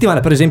 durante la settimana,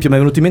 per esempio mi è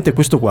venuto in mente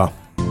questo qua.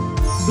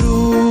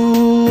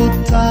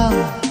 Brutta,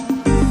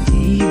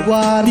 ti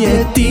guardi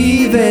E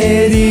ti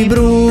vedi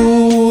brutta.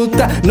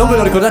 Non ve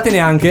lo ricordate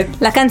neanche?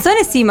 La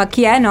canzone sì, ma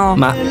chi è no?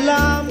 Ma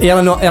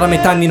era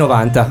metà anni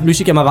 90. Lui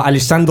si chiamava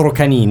Alessandro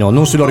Canino,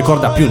 non se lo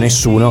ricorda più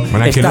nessuno.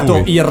 È stato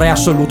lui il re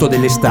assoluto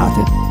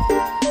dell'estate.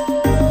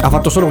 Ha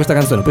fatto solo questa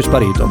canzone, poi è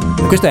sparito.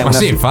 Questa è Ma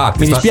sì,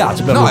 infatti. Mi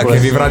dispiace per No, lui. è che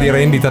vivrà di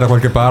rendita da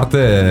qualche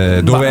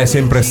parte dove è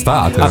sempre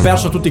stato. Ha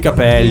perso tutti i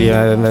capelli,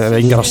 è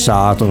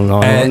ingrassato. No,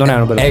 non è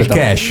una bella È il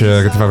spettacolo. cash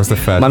che ti fa questo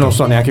effetto. Ma non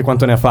so neanche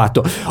quanto ne ha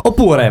fatto.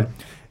 Oppure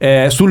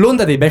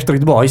sull'onda dei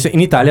Backstreet Boys in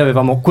Italia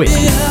avevamo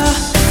questi.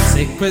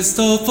 Se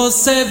questo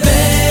fosse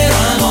vero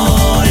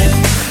amore.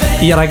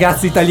 I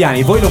ragazzi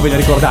italiani, voi non ve li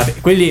ricordate?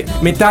 Quelli,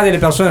 metà delle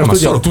persone nello Ma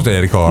studio. solo tu te li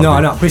ricordi?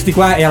 No, questi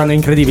qua erano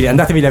incredibili,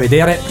 andateveli a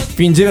vedere.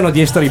 Fingevano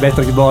di essere i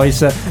Backstreet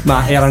Boys,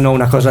 ma erano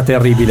una cosa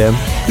terribile.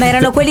 Ma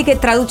erano quelli che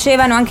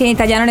traducevano anche in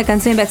italiano le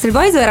canzoni di Backstreet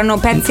Boys o erano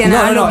pezzi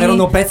analoghi? No,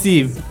 erano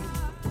pezzi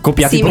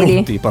copiati simili,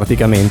 brutti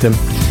praticamente.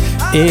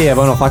 E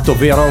avevano fatto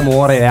Vero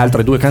Amore e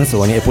altre 2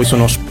 canzoni e poi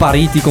sono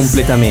spariti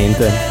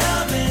completamente.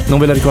 Non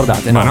ve la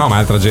ricordate? Ma no, ma è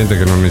altra gente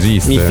che non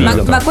esiste.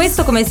 Ma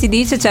questo, come si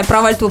dice, cioè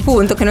prova il tuo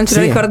punto, che non ce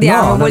lo Sì,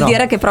 ricordiamo. no, Vuol no.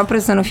 dire che proprio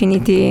sono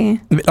finiti.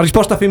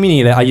 Risposta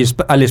femminile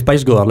alle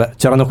Spice Girl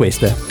c'erano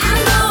queste.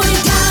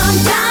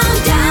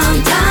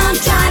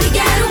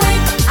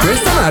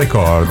 Questa me la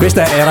ricordo.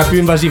 Questa era più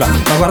invasiva.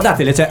 Ma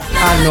guardatele, cioè,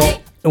 hanno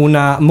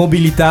una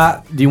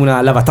mobilità di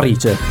una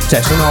lavatrice.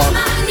 Cioè,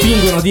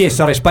 fingono di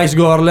essere Spice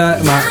Girl,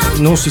 ma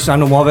non si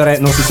sanno muovere,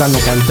 non sanno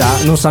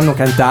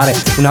cantare.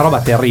 Una roba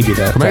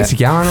terribile. Come si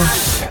chiamano?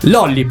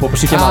 Lollipop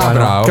si chiamavano.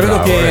 Bravo, Credo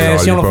bravo, che siano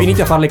Lollipop.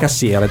 finiti a fare le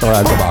cassiere, tra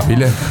l'altro.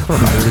 Probabile,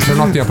 c'è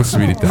un'ottima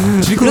possibilità.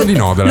 Ci dicono di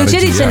no della Lucia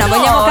regia. dice no,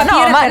 vogliamo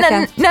capire ma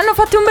perché. ne hanno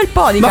fatte un bel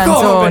po' di Ma come?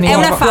 canzoni. È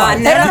una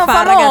fan, erano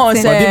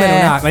famose. Ma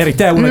dimmene una, ma eri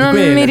te una Non di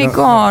quelle? mi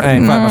ricordo.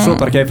 Ma solo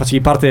perché facevi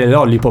parte delle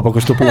Lollipop a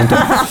questo punto.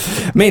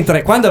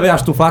 Mentre quando aveva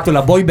stufato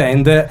la boy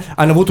band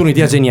hanno avuto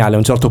un'idea geniale a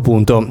un certo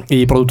punto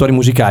i produttori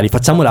musicali: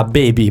 facciamo la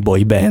baby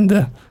boy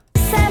band.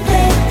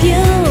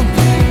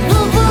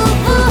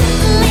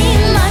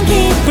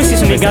 Questi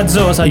sono i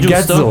Gazzosa, I giusto?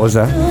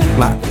 Gazzosa.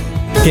 Ma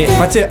che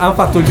hanno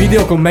fatto il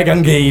video con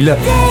Meghan Gale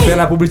per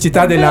la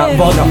pubblicità della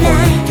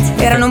Vodafone.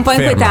 Erano un po'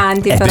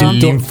 inquietanti, È però.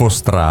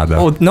 dell'infostrada.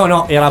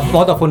 No, era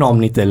Vodafone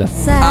Omnitel.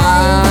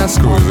 Ah,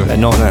 scusa.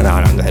 No,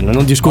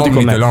 non discuti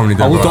con me.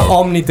 Omnitel, Ho avuto bravo.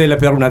 Omnitel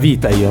per una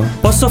vita io.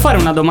 Posso fare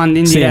una domanda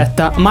in Sì.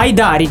 diretta? Ma i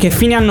Dari che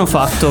fine hanno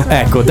fatto?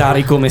 Ecco,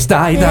 Dari, come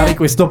stai? Dari,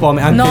 questo po'.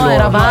 Anche No, loro.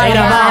 era Vale.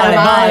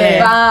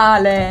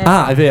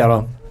 Ah, è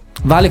vero.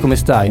 Vale, come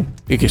stai?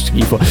 E che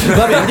schifo.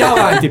 Vabbè, andiamo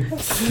avanti.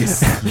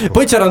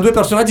 Poi c'erano 2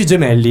 personaggi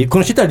gemelli.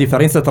 Conoscete la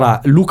differenza tra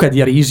Luca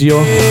Di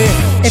Arisio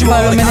E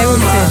Paolo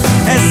Meneguzzi.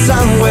 È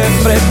sangue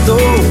freddo,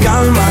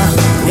 calma.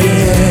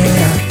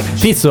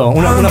 Tizio,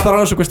 una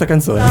parola su questa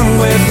canzone?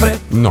 Sangue freddo,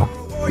 No.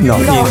 No,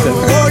 niente.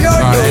 No,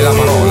 è la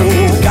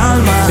parola.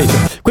 calma. Sì.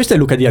 Questo è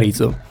Luca Di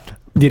Arisio.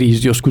 Di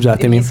Risio,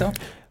 scusatemi.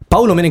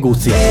 Paolo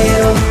Meneguzzi.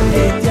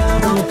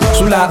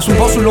 Un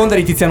po' sull'onda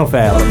di Tiziano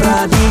Ferro.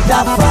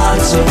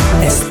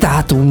 È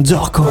stato un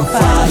gioco.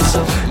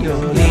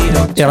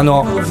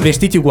 Erano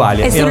vestiti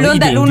uguali. E erano sull'onda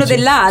identici. l'uno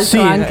dell'altro Sì,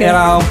 anche.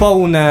 era un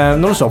po' non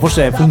lo so,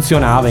 forse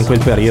funzionava in quel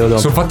periodo.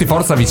 Sono fatti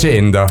forza a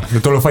vicenda.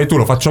 Detto lo fai tu,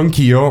 lo faccio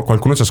anch'io.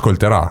 Qualcuno ci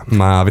ascolterà.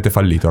 Ma avete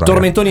fallito, raga.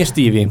 Tormentoni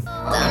estivi.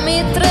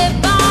 Dammi 3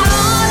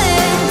 parole,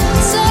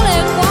 sole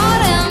e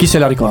cuore. Chi se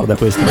la ricorda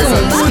questa?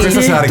 Questa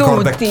se la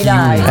ricorda Tutti, chiunque.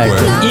 dai.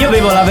 Ecco. Io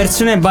avevo la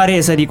versione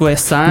barese di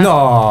questa,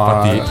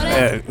 No,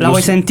 Infatti, La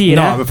vuoi sentire?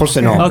 No,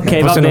 forse no. Ok,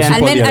 Forse va non bene. si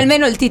può dire.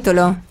 Almeno il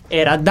titolo.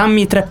 Era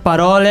dammi 3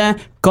 parole,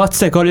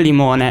 cozze col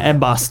limone e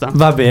basta.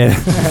 Va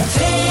bene.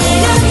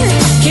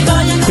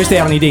 Queste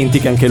erano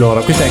identiche anche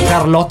loro. Questa è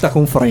Carlotta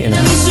con freno.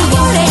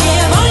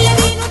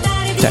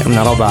 Cioè,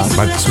 una roba.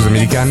 Ma scusami,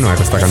 di che anno è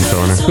questa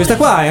canzone? Questa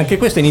qua è anche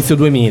questa inizio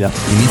 2000.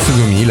 Inizio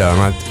 2000,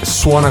 ma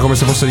suona come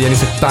se fosse degli anni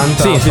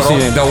 70, Sì, però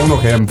sì. da uno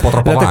che è un po'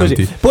 troppo Guardate avanti.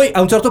 così. Poi a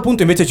un certo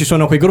punto invece ci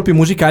sono quei gruppi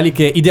musicali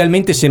che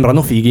idealmente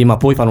sembrano fighi, ma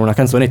poi fanno una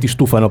canzone e ti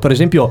stufano. Per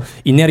esempio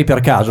i Neri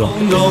per caso.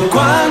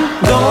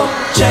 Quando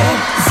c'è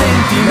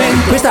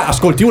sentimento. Questa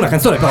ascolti una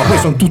canzone, però poi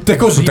sono tutte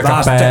così. Tutte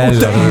Basta.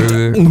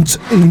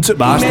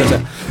 basta.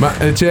 Cioè. Ma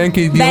c'è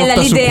anche di Bella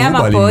Rotta su l'idea, Cuba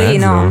ma lì poi in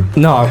mezzo. no.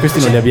 No, questi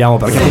non li abbiamo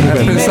perché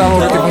comunque. Pensavo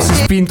che fossi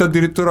spinto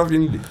addirittura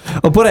fin lì.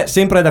 Oppure,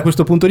 sempre da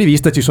questo punto di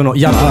vista, ci sono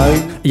gli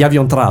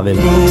Avion Travel.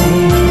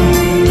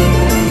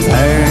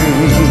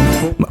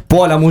 Ma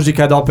può la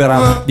musica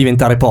d'opera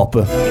diventare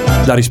pop?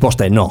 La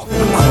risposta è no.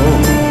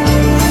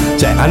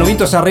 Cioè, hanno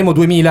vinto Sanremo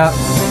 2000.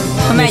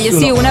 O meglio, Nessuno-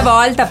 sì, una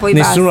volta, poi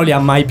Nessuno basta. li ha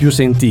mai più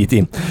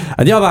sentiti.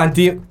 Andiamo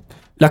avanti.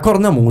 La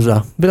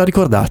cornamusa, ve la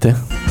ricordate?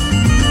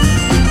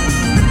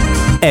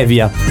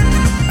 Evia.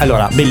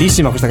 Allora,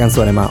 bellissima questa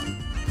canzone, ma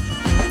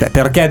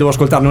perché devo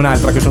ascoltarne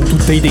un'altra che sono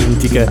tutte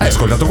identiche? Hai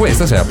ascoltato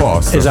questa, sei a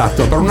posto.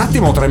 Esatto. Per un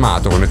attimo ho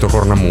tremato con detto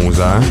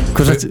cornamusa.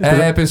 Cosa-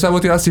 Pensavo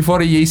tirassi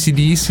fuori gli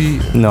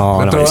AC/DC.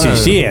 No,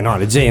 sì, no,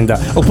 leggenda.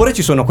 Oppure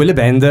ci sono quelle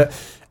band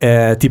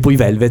tipo i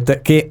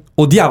Velvet che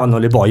odiavano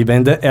le boy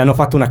band e hanno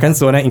fatto una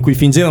canzone in cui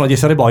fingevano di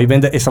essere boy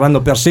band e saranno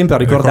per sempre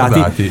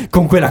ricordati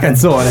con quella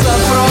canzone.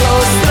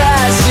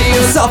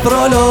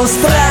 Soffro lo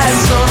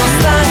stress, sono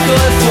stanco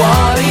e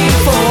fuori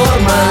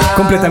forma.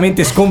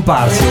 Completamente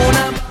scomparsi.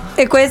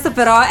 E questo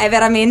però è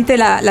veramente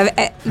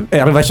È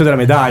il rovescio della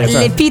medaglia.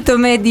 Cioè.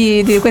 l'epitome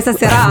di questa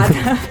serata.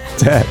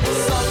 Cioè.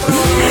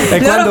 E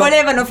Loro quando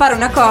volevano fare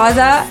una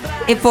cosa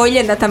e poi gli è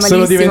andata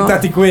malissimo. sono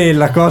diventati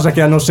quella cosa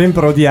che hanno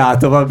sempre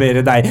odiato. Va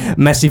bene, dai.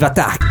 Massive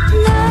Attack.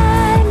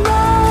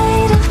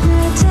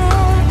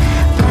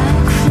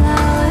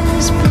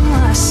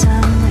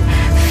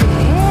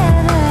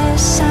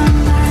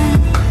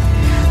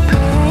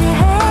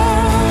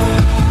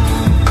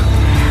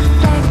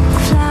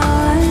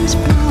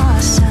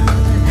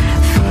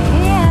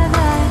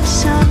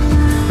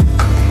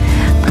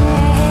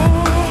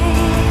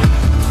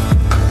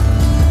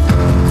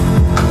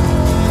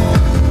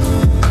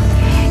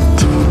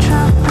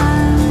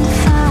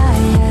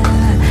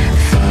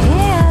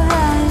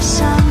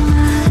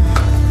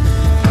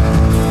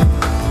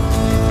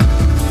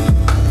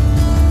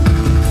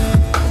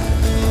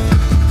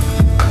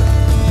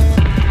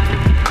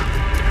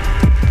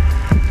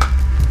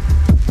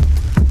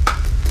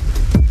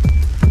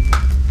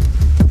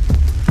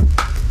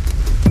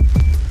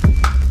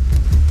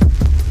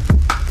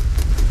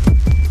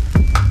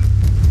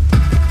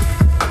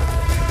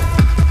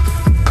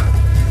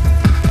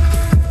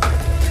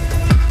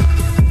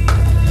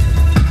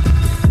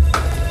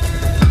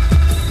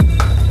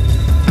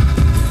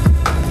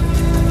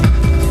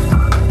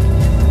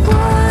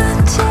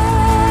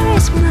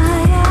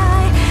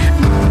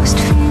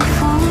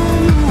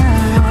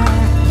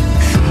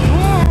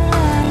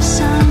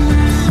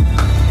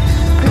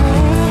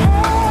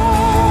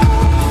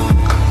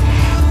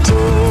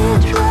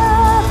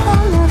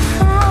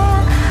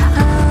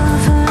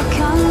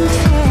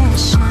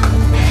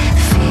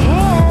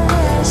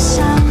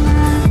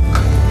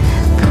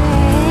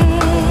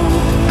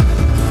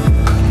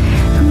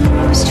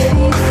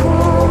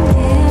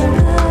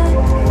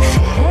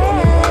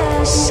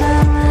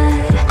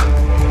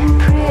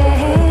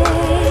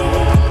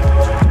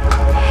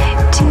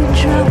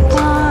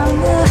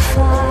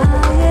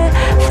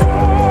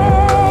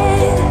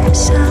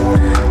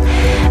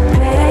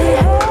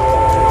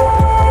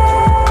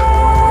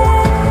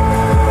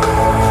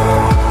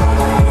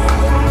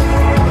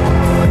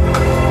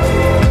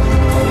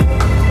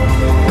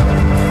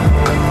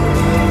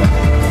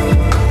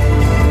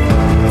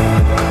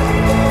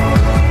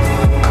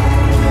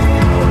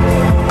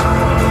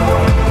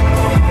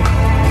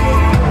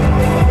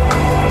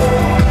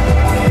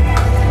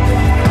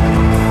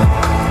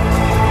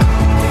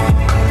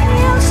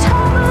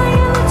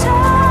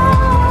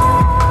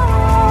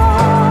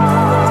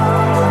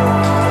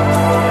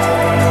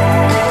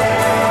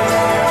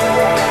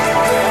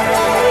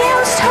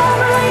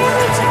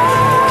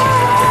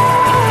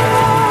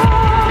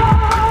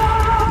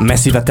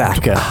 Massive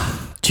Attack,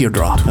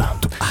 Teardrop,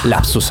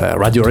 Lapsus,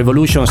 Radio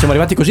Revolution. Siamo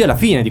arrivati così alla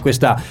fine di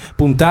questa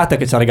puntata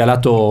che ci ha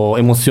regalato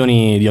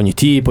emozioni di ogni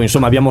tipo.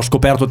 Insomma, abbiamo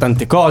scoperto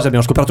tante cose.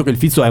 Abbiamo scoperto che il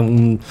Fizzo è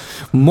un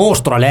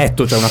mostro a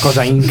letto, cioè una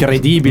cosa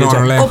incredibile. No,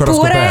 non l'hai ancora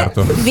Oppure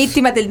scoperto.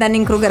 vittima del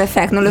Dunning-Kruger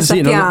effect, non lo Sì,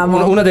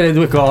 sappiamo. una delle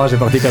due cose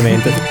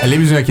praticamente. E lì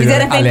bisogna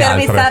chiedere Bisognerebbe alle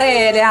altre.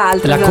 intervistare le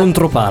altre. La esatto.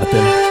 controparte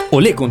o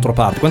le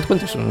controparti.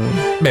 Quante sono?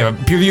 Beh,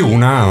 più di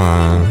una.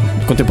 Ma...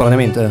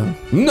 Contemporaneamente?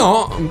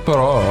 No,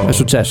 però. È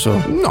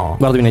successo? No.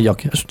 Guardami negli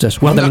occhi, è successo.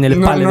 Guardami nelle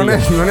No, palle non degli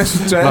è, occhi. non è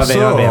successo. Va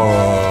bene, va bene.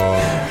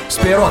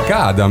 Spero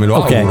accada, me lo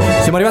Ok, auguro.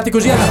 siamo arrivati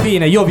così alla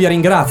fine. Io vi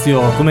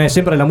ringrazio, come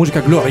sempre la musica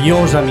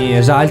gloriosa mi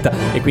esalta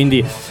e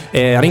quindi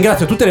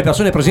ringrazio tutte le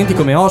persone presenti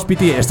come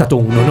ospiti. È stato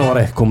un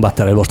onore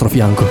combattere al vostro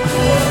fianco.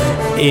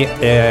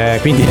 E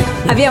quindi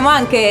abbiamo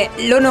anche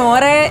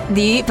l'onore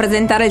di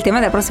presentare il tema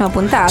della prossima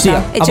puntata. sì,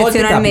 a volte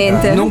eccezionalmente.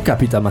 capita, non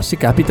capita, ma se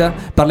capita.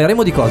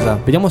 Parleremo di cosa?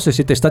 Vediamo se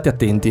siete stati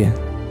attenti.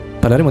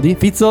 Parleremo di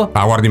Fizzo?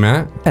 Ah, guardi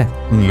me?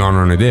 No,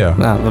 non ho idea.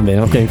 Ah, va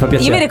bene, ok, mi fa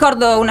piacere. Io mi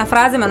ricordo una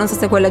frase, ma non so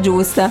se è quella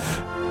giusta.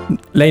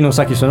 Lei non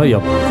sa chi sono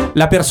io.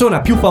 La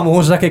persona più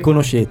famosa che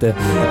conoscete.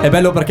 È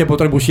bello perché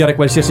potrebbe uscire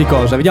qualsiasi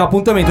cosa. Vi diamo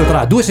appuntamento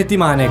tra 2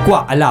 settimane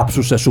qua a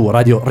Lapsus su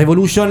Radio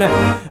Revolution.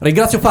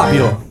 Ringrazio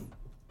Fabio.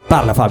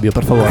 Parla Fabio,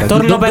 per favore.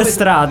 Torno per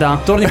strada.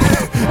 Torni.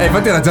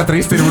 Infatti era già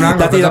triste in un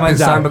angolo, Dati da stava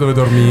pensando dove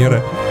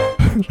dormire.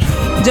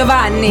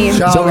 Giovanni.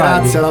 Ciao, Giovanni.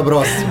 grazie, alla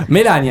prossima.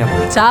 Melania.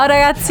 Ciao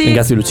ragazzi.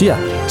 Ringrazio Lucia.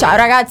 Ciao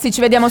ragazzi, ci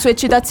vediamo su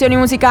Eccitazioni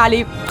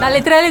Musicali.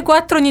 Dalle 3 alle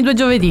 4 ogni 2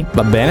 giovedì.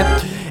 Va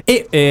bene.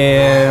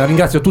 E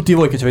ringrazio tutti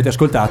voi che ci avete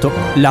ascoltato.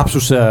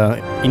 Lapsus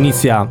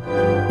inizia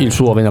il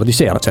suo venerdì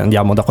sera, cioè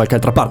andiamo da qualche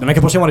altra parte. Non è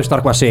che possiamo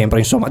restare qua sempre,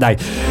 insomma, dai.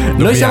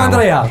 Noi siamo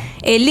Andrea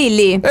e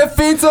Lilli e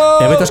Fizzo.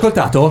 e avete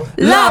ascoltato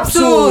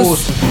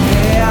Lapsus.